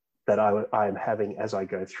that I am having as I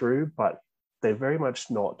go through, but they're very much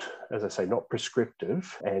not, as I say, not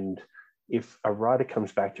prescriptive. And if a writer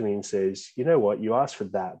comes back to me and says, you know what, you asked for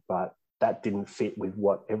that, but that didn't fit with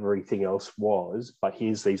what everything else was, but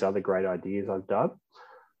here's these other great ideas I've done,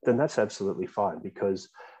 then that's absolutely fine. Because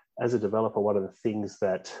as a developer, one of the things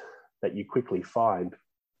that you quickly find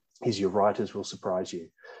is your writers will surprise you.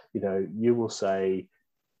 You will say,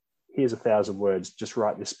 here's 1,000 words, just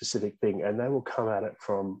write this specific thing. And they will come at it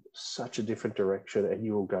from such a different direction. And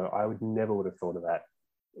you will go, I never would have thought of that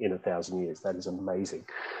in 1,000 years. That is amazing.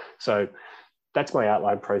 So that's my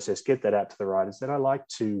outline process. Get that out to the writers. Then I like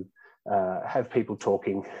to have people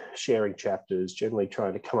talking, sharing chapters, generally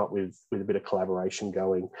trying to come up with a bit of collaboration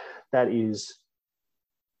going. That is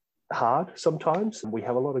hard sometimes. We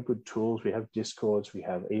have a lot of good tools. We have Discords, we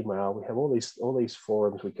have email, we have all these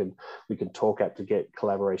forums we can talk at to get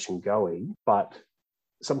collaboration going. But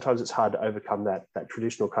sometimes it's hard to overcome that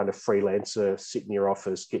traditional kind of freelancer, sit in your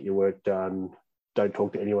office, get your work done, don't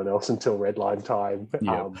talk to anyone else until red line time.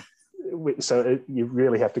 Yep. So you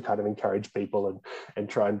really have to kind of encourage people and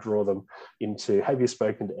try and draw them into, have you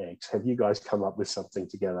spoken to X? Have you guys come up with something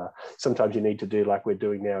together? Sometimes you need to do like we're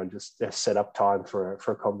doing now and just set up time for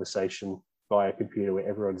a conversation via computer where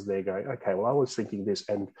everyone's there going, okay, well, I was thinking this,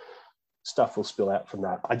 and stuff will spill out from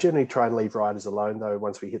that. I generally try and leave writers alone though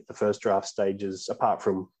once we hit the first draft stages, apart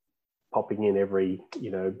from popping in every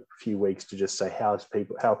few weeks to just say, how are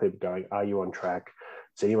people going? Are you on track?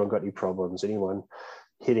 Has anyone got any problems? Anyone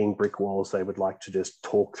hitting brick walls they would like to just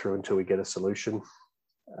talk through until we get a solution,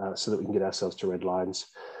 so that we can get ourselves to red lines.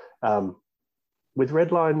 With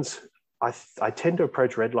red lines, I tend to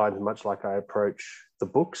approach red lines much like I approach the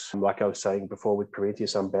books. Like I was saying before with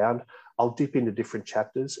Prometheus Unbound, I'll dip into different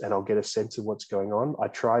chapters and I'll get a sense of what's going on. I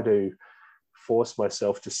try to force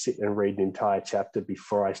myself to sit and read an entire chapter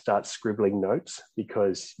before I start scribbling notes,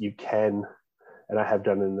 because you can, and I have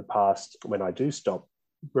done in the past, when I do stop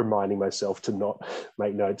reminding myself to not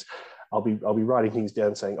make notes, I'll be writing things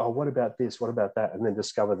down saying, oh, what about this? What about that? And then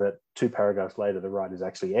discover that 2 paragraphs later, the writer's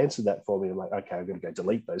actually answered that for me. I'm like, okay, I'm going to go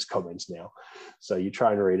delete those comments now. So you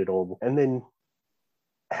try and read it all. And then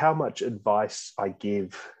how much advice I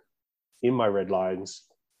give in my red lines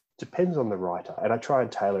depends on the writer, and I try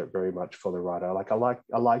and tailor it very much for the writer.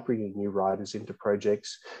 I like bringing new writers into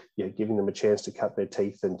projects, giving them a chance to cut their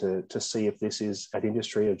teeth and to see if this is an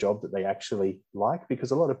industry, a job that they actually like.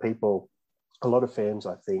 Because a lot of fans,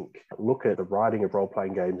 I think, look at the writing of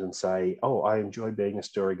role-playing games and say, oh, I enjoy being a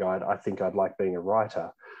story guide, I think I'd like being a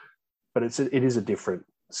writer. But it is a different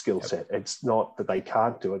skill set. It's not that they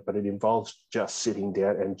can't do it, but it involves just sitting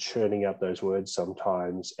down and churning out those words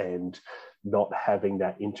sometimes, and not having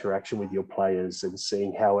that interaction with your players and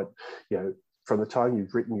seeing how it, from the time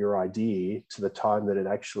you've written your idea to the time that it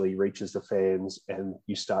actually reaches the fans and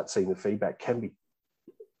you start seeing the feedback, can be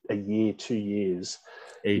a year, 2 years.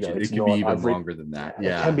 It can be even longer than that.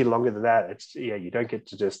 Yeah, it can be longer than that. You don't get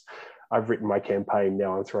to just, I've written my campaign,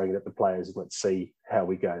 now I'm throwing it at the players and let's see how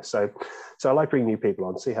we go. So I like bringing new people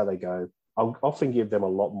on, see how they go. I'll often give them a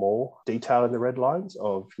lot more detail in the red lines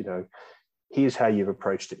of, here's how you've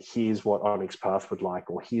approached it, here's what Onyx Path would like,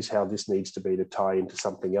 or here's how this needs to be to tie into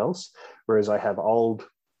something else. Whereas I have old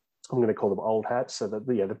I'm going to call them old hats, so that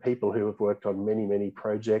the people who have worked on many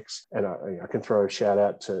projects, and I can throw a shout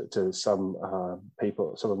out to some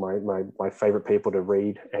people, some of my favorite people to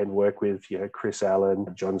read and work with, Chris Allen,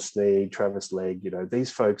 John Sneed, Travis Legg,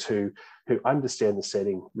 these folks who understand the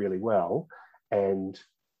setting really well, and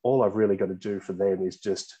all I've really got to do for them is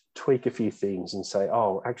just tweak a few things and say,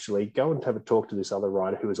 oh, actually go and have a talk to this other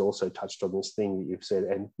writer who has also touched on this thing that you've said,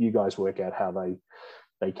 and you guys work out how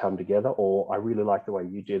they come together, or I really like the way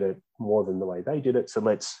you did it more than the way they did it, so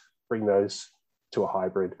let's bring those to a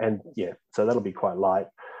hybrid. And so that'll be quite light.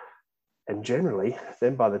 And generally,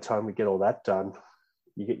 then by the time we get all that done,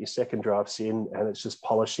 you get your second drafts in, and it's just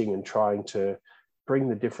polishing and trying to bring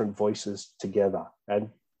the different voices together. And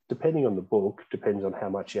depending on the book, depends on how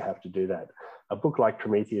much you have to do that. A book like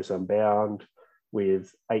Prometheus Unbound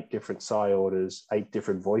with 8 different psi orders, 8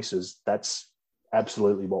 different voices, that's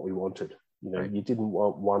absolutely what we wanted. Right. You didn't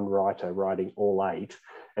want one writer writing all 8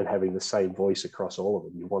 and having the same voice across all of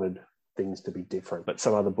them. You wanted things to be different. But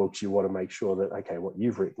some other books, you want to make sure that, okay, what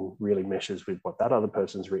you've written really meshes with what that other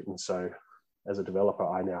person's written. So as a developer,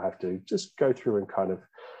 I now have to just go through and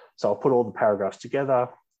so I'll put all the paragraphs together,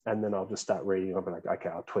 and then I'll just start reading. I'll be like, okay,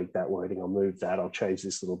 I'll tweak that wording, I'll move that, I'll change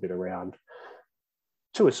this little bit around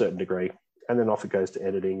to a certain degree. And then off it goes to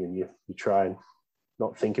editing, and you try and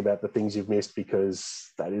not think about the things you've missed,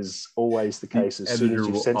 because that is always the case. As soon as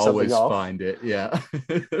you've sent something off, find it. Yeah.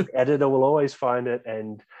 Editor will always find it,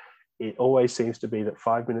 and it always seems to be that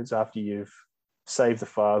 5 minutes after you've saved the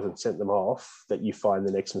files and sent them off, that you find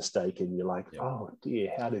the next mistake, and you're like, oh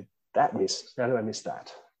dear, how did I miss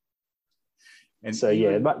that? And so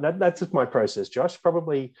that's just my process, Josh.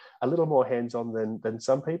 Probably a little more hands-on than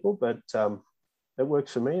some people, but it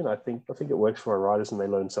works for me, and I think it works for my writers, and they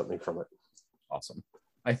learn something from it. Awesome.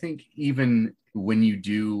 I think even when you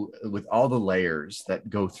do, with all the layers that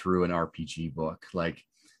go through an RPG book, like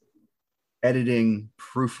editing,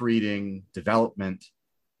 proofreading, development,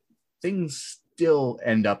 things still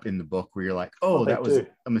end up in the book where you're like, oh, that was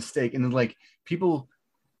a mistake. And then like people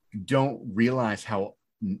don't realize how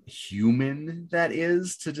human that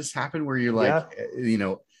is to just happen, where you're like,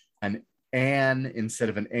 an and instead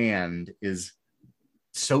of an and is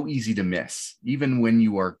so easy to miss, even when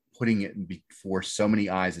you are putting it before so many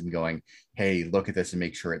eyes and going, hey, look at this and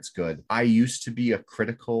make sure it's good. I used to be a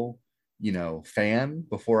critical, fan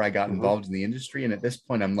before I got involved in the industry. And at this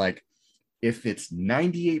point, I'm like, if it's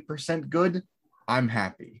 98% good, I'm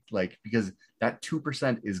happy. Like, because that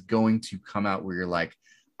 2% is going to come out where you're like,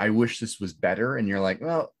 I wish this was better. And you're like,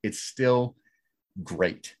 well, it's still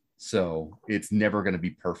great. So it's never going to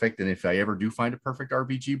be perfect. And if I ever do find a perfect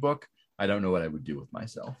RPG book, I don't know what I would do with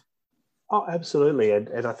myself. Oh, absolutely.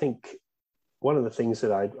 And I think one of the things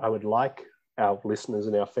that I would like our listeners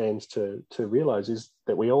and our fans to realize is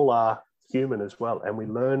that we all are human as well, and we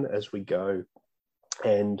learn as we go.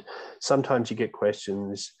 And sometimes you get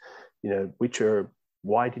questions, which are,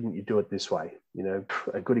 why didn't you do it this way?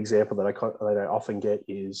 A good example that I often get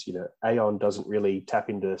is, Aeon doesn't really tap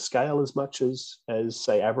into scale as much as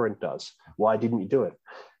say Aberrant does. Why didn't you do it?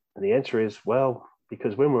 And the answer is, well,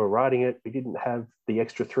 because when we were writing it, we didn't have the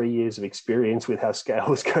extra 3 years of experience with how scale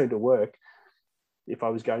was going to work. If I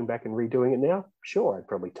was going back and redoing it now, sure, I'd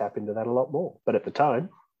probably tap into that a lot more. But at the time,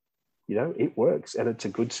 it works, and it's a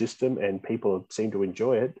good system, and people seem to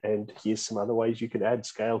enjoy it. And here's some other ways you can add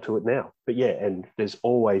scale to it now. But and there's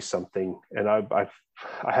always something. And I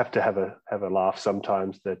have to have a laugh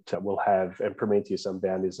sometimes that we'll have. And Prometheus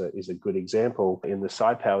Unbound is a good example. In the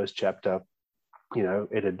Psi Powers chapter,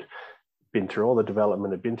 it had been through all the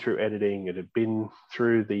development, had been through editing, it had been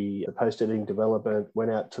through the post-editing development, went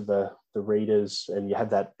out to the readers, and you had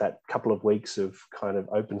that couple of weeks of kind of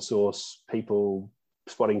open source people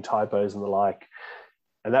spotting typos and the like.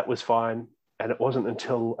 And that was fine. And it wasn't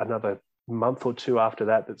until another month or two after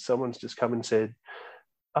that someone's just come and said,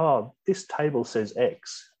 oh, this table says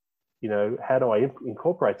X. How do I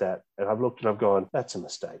incorporate that? And I've looked and I've gone, that's a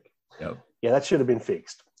mistake. Yep. Yeah, that should have been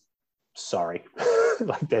fixed. Sorry.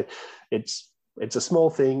 Like that, it's a small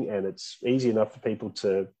thing, and it's easy enough for people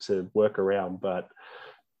to work around, but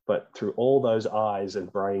through all those eyes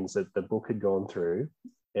and brains that the book had gone through,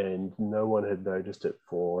 and no one had noticed it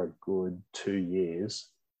for a good 2 years.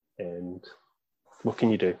 And what can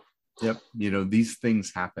you do? Yep. These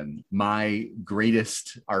things happen. My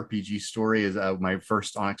greatest RPG story is my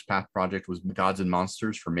first Onyx Path project was Gods and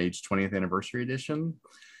Monsters for Mage 20th Anniversary Edition.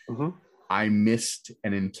 I missed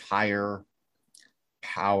an entire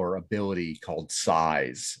power ability called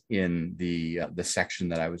size in the section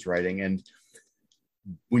that I was writing. And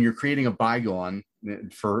when you're creating a bygone,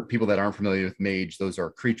 for people that aren't familiar with mage, those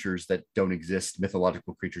are creatures that don't exist,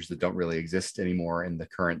 mythological creatures that don't really exist anymore in the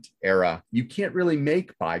current era. You can't really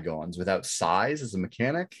make bygones without size as a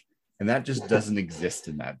mechanic, and that just doesn't exist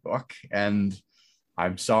in that book. And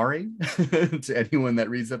I'm sorry to anyone that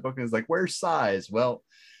reads that book and is like, where's size? Well,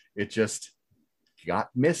 it just got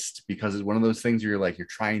missed because it's one of those things where you're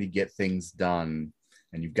trying to get things done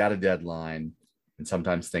and you've got a deadline, and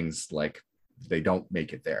sometimes things they don't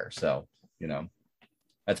make it there. So,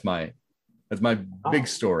 that's my big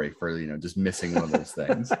story for, just missing one of those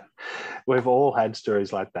things. We've all had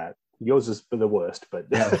stories like that. Yours is for the worst,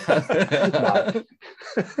 but no.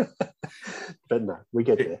 But no, we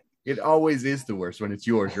get there. It always is the worst when it's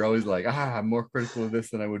yours. You're always like, I'm more critical of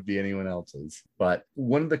this than I would be anyone else's. But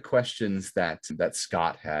one of the questions that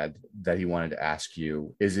Scott had that he wanted to ask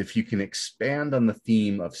you is if you can expand on the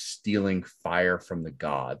theme of stealing fire from the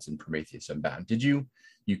gods in Prometheus Unbound. Did you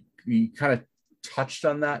kind of touched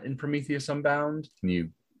on that in Prometheus Unbound? Can you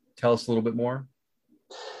tell us a little bit more?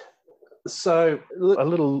 So a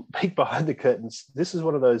little peek behind the curtains. This is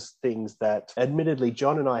one of those things that admittedly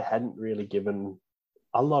John and I hadn't really given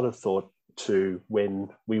a lot of thought to when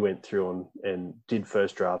we went through and did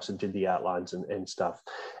first drafts and did the outlines and stuff.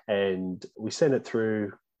 And we sent it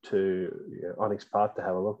through to Onyx Path to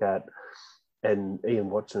have a look at. And Ian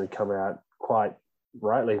Watson had come out quite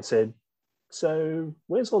rightly and said, so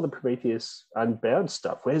where's all the Prometheus Unbound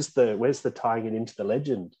stuff? Where's the tying it into the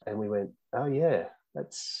legend? And we went, oh yeah,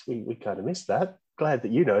 we kind of missed that. Glad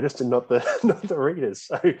that you noticed and not the readers.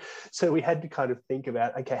 So we had to kind of think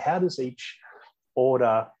about, okay, how does each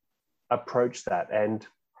order approach that? And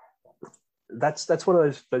that's one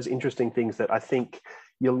of those interesting things that I think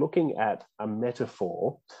you're looking at a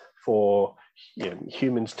metaphor for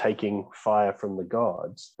humans taking fire from the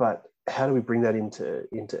gods, but how do we bring that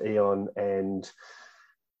into Eon and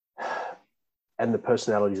the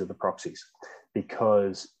personalities of the proxies?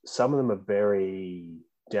 Because some of them are very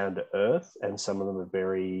down to earth and some of them are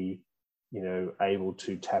very able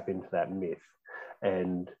to tap into that myth.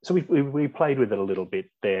 And so we played with it a little bit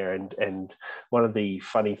there. And one of the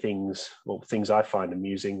funny things, or things I find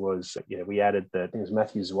amusing, was, we added that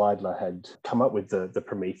Matthew Zweidler had come up with the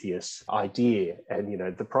Prometheus idea.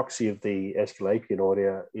 And, the proxy of the Aesculapian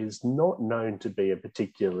order is not known to be a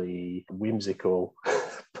particularly whimsical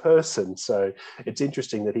person. So it's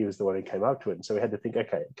interesting that he was the one who came up to it. And so we had to think,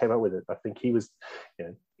 okay, came up with it. I think he was,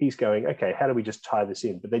 he's going, okay, how do we just tie this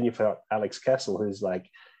in? But then you've got Alex Castle, who's like,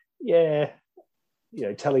 yeah,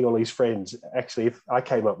 telling all his friends, actually, if I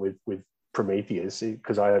came up with Prometheus,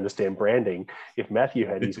 because I understand branding, if Matthew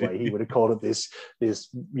had his way, he would have called it this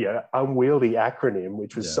unwieldy acronym,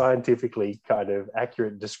 which was scientifically kind of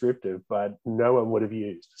accurate and descriptive, but no one would have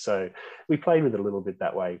used. So we played with it a little bit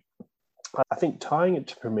that way. I think tying it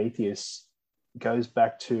to Prometheus goes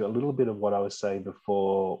back to a little bit of what I was saying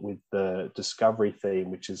before with the discovery theme,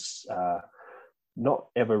 which is not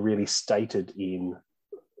ever really stated in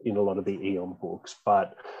a lot of the Eon books,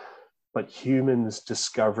 but humans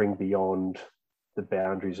discovering beyond the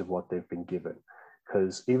boundaries of what they've been given.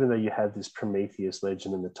 Because even though you have this Prometheus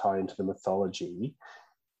legend and the tie into the mythology,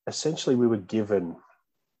 essentially we were given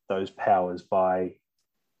those powers by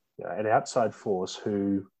an outside force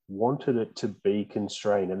who wanted it to be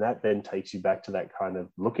constrained. And that then takes you back to that kind of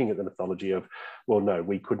looking at the mythology of, well, no,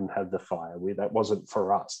 we couldn't have the fire. That wasn't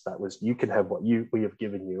for us. That was, you can have what we have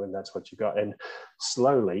given you, and that's what you got. And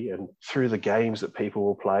slowly, and through the games that people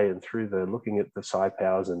will play and through the looking at the psi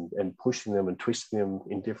powers and pushing them and twisting them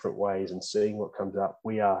in different ways and seeing what comes up,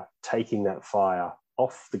 we are taking that fire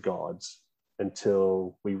off the gods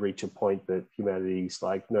until we reach a point that humanity's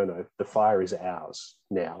like, no, the fire is ours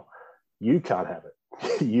now. You can't have it.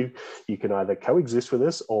 You can either coexist with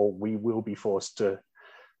us, or we will be forced to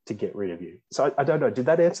get rid of you. So I don't know. Did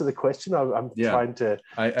that answer the question? I'm trying to.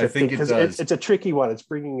 I think it does. It's a tricky one. It's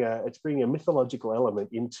bringing a mythological element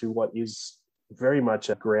into what is very much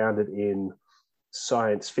grounded in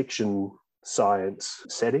science fiction, science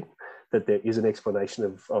setting. That there is an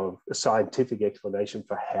explanation of a scientific explanation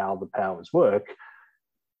for how the powers work,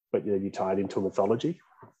 but you tie it into mythology.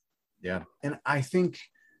 Yeah, and I think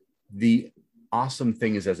the awesome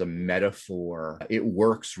thing is, as a metaphor, it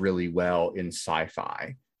works really well in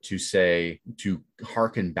sci-fi to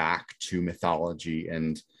harken back to mythology.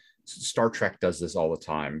 And Star Trek does this all the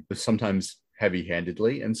time, sometimes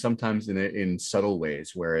heavy-handedly and sometimes in subtle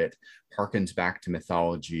ways, where it harkens back to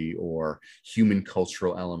mythology or human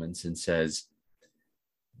cultural elements and says,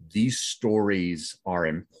 these stories are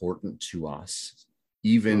important to us,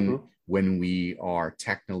 even when we are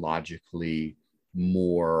technologically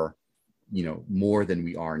more than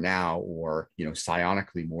we are now, or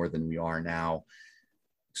psionically more than we are now.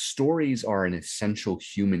 stories are an essential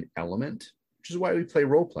human element, which is why we play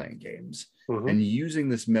role-playing games. And using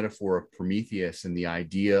this metaphor of Prometheus and the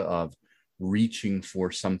idea of reaching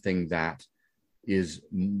for something that is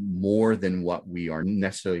more than what we are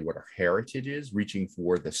necessarily, what our heritage is, reaching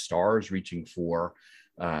for the stars, reaching for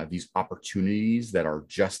these opportunities that are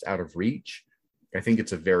just out of reach. I think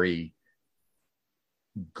it's a very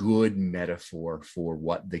good metaphor for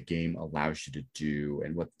what the game allows you to do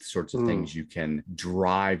and what sorts of things you can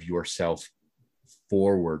drive yourself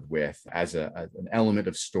forward with as an element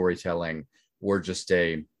of storytelling, or just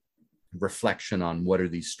a reflection on what are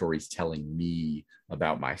these stories telling me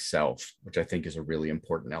about myself, which I think is a really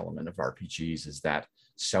important element of RPGs, is that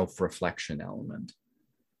self-reflection element.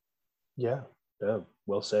 Yeah,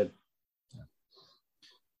 well said.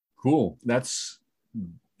 Cool.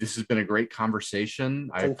 This has been a great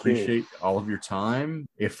conversation. I appreciate all of your time.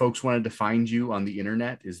 If folks wanted to find you on the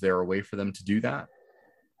internet, is there a way for them to do that?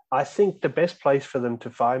 I think the best place for them to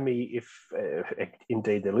find me, if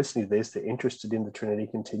indeed they're listening to this, they're interested in the Trinity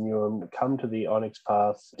Continuum, come to the Onyx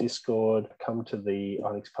Path Discord, come to the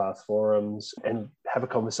Onyx Path forums and have a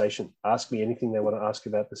conversation. Ask me anything they want to ask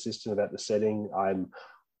about the system, about the setting. I'm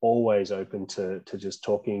always open to just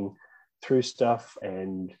talking through stuff.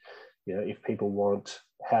 And, you know, if people want,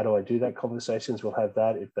 how do I do that conversations, we'll have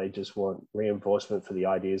that. If they just want reinforcement for the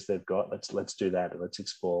ideas they've got, let's do that and let's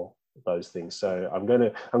explore those things. So I'm going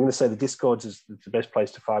to say the Discord is the best place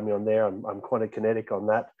to find me on there. I'm quite a kinetic on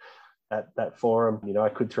that forum. You know, I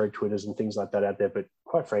could throw Twitters and things like that out there, but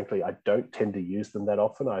quite frankly, I don't tend to use them that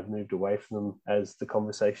often. I've moved away from them as the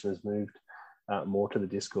conversation has moved more to the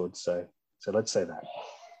Discord. So let's say that.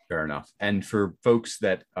 Fair enough. And for folks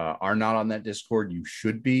that are not on that Discord, you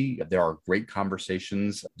should be. There are great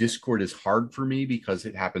conversations. Discord is hard for me because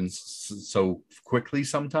it happens so quickly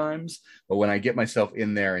sometimes. But when I get myself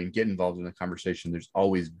in there and get involved in the conversation, there's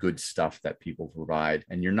always good stuff that people provide.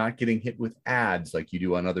 And you're not getting hit with ads like you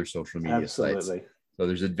do on other social media sites. So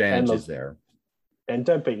there's advantages there. And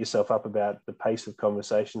don't beat yourself up about the pace of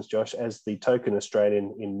conversations, Josh. As the token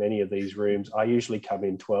Australian in many of these rooms, I usually come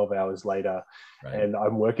in 12 hours later and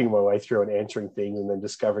I'm working my way through and answering things and then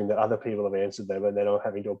discovering that other people have answered them, and then I'm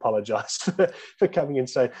having to apologize for coming in.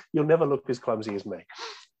 So you'll never look as clumsy as me.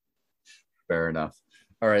 Fair enough.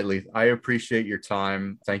 All right, Leath, I appreciate your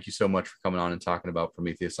time. Thank you so much for coming on and talking about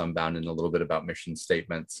Prometheus Unbound and a little bit about mission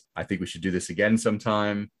statements. I think we should do this again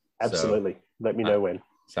sometime. Absolutely. Let me know when.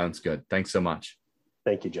 Sounds good. Thanks so much.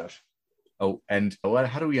 Thank you, Josh. Oh, and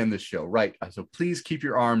how do we end this show? Right. So please keep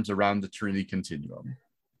your arms around the Trinity Continuum.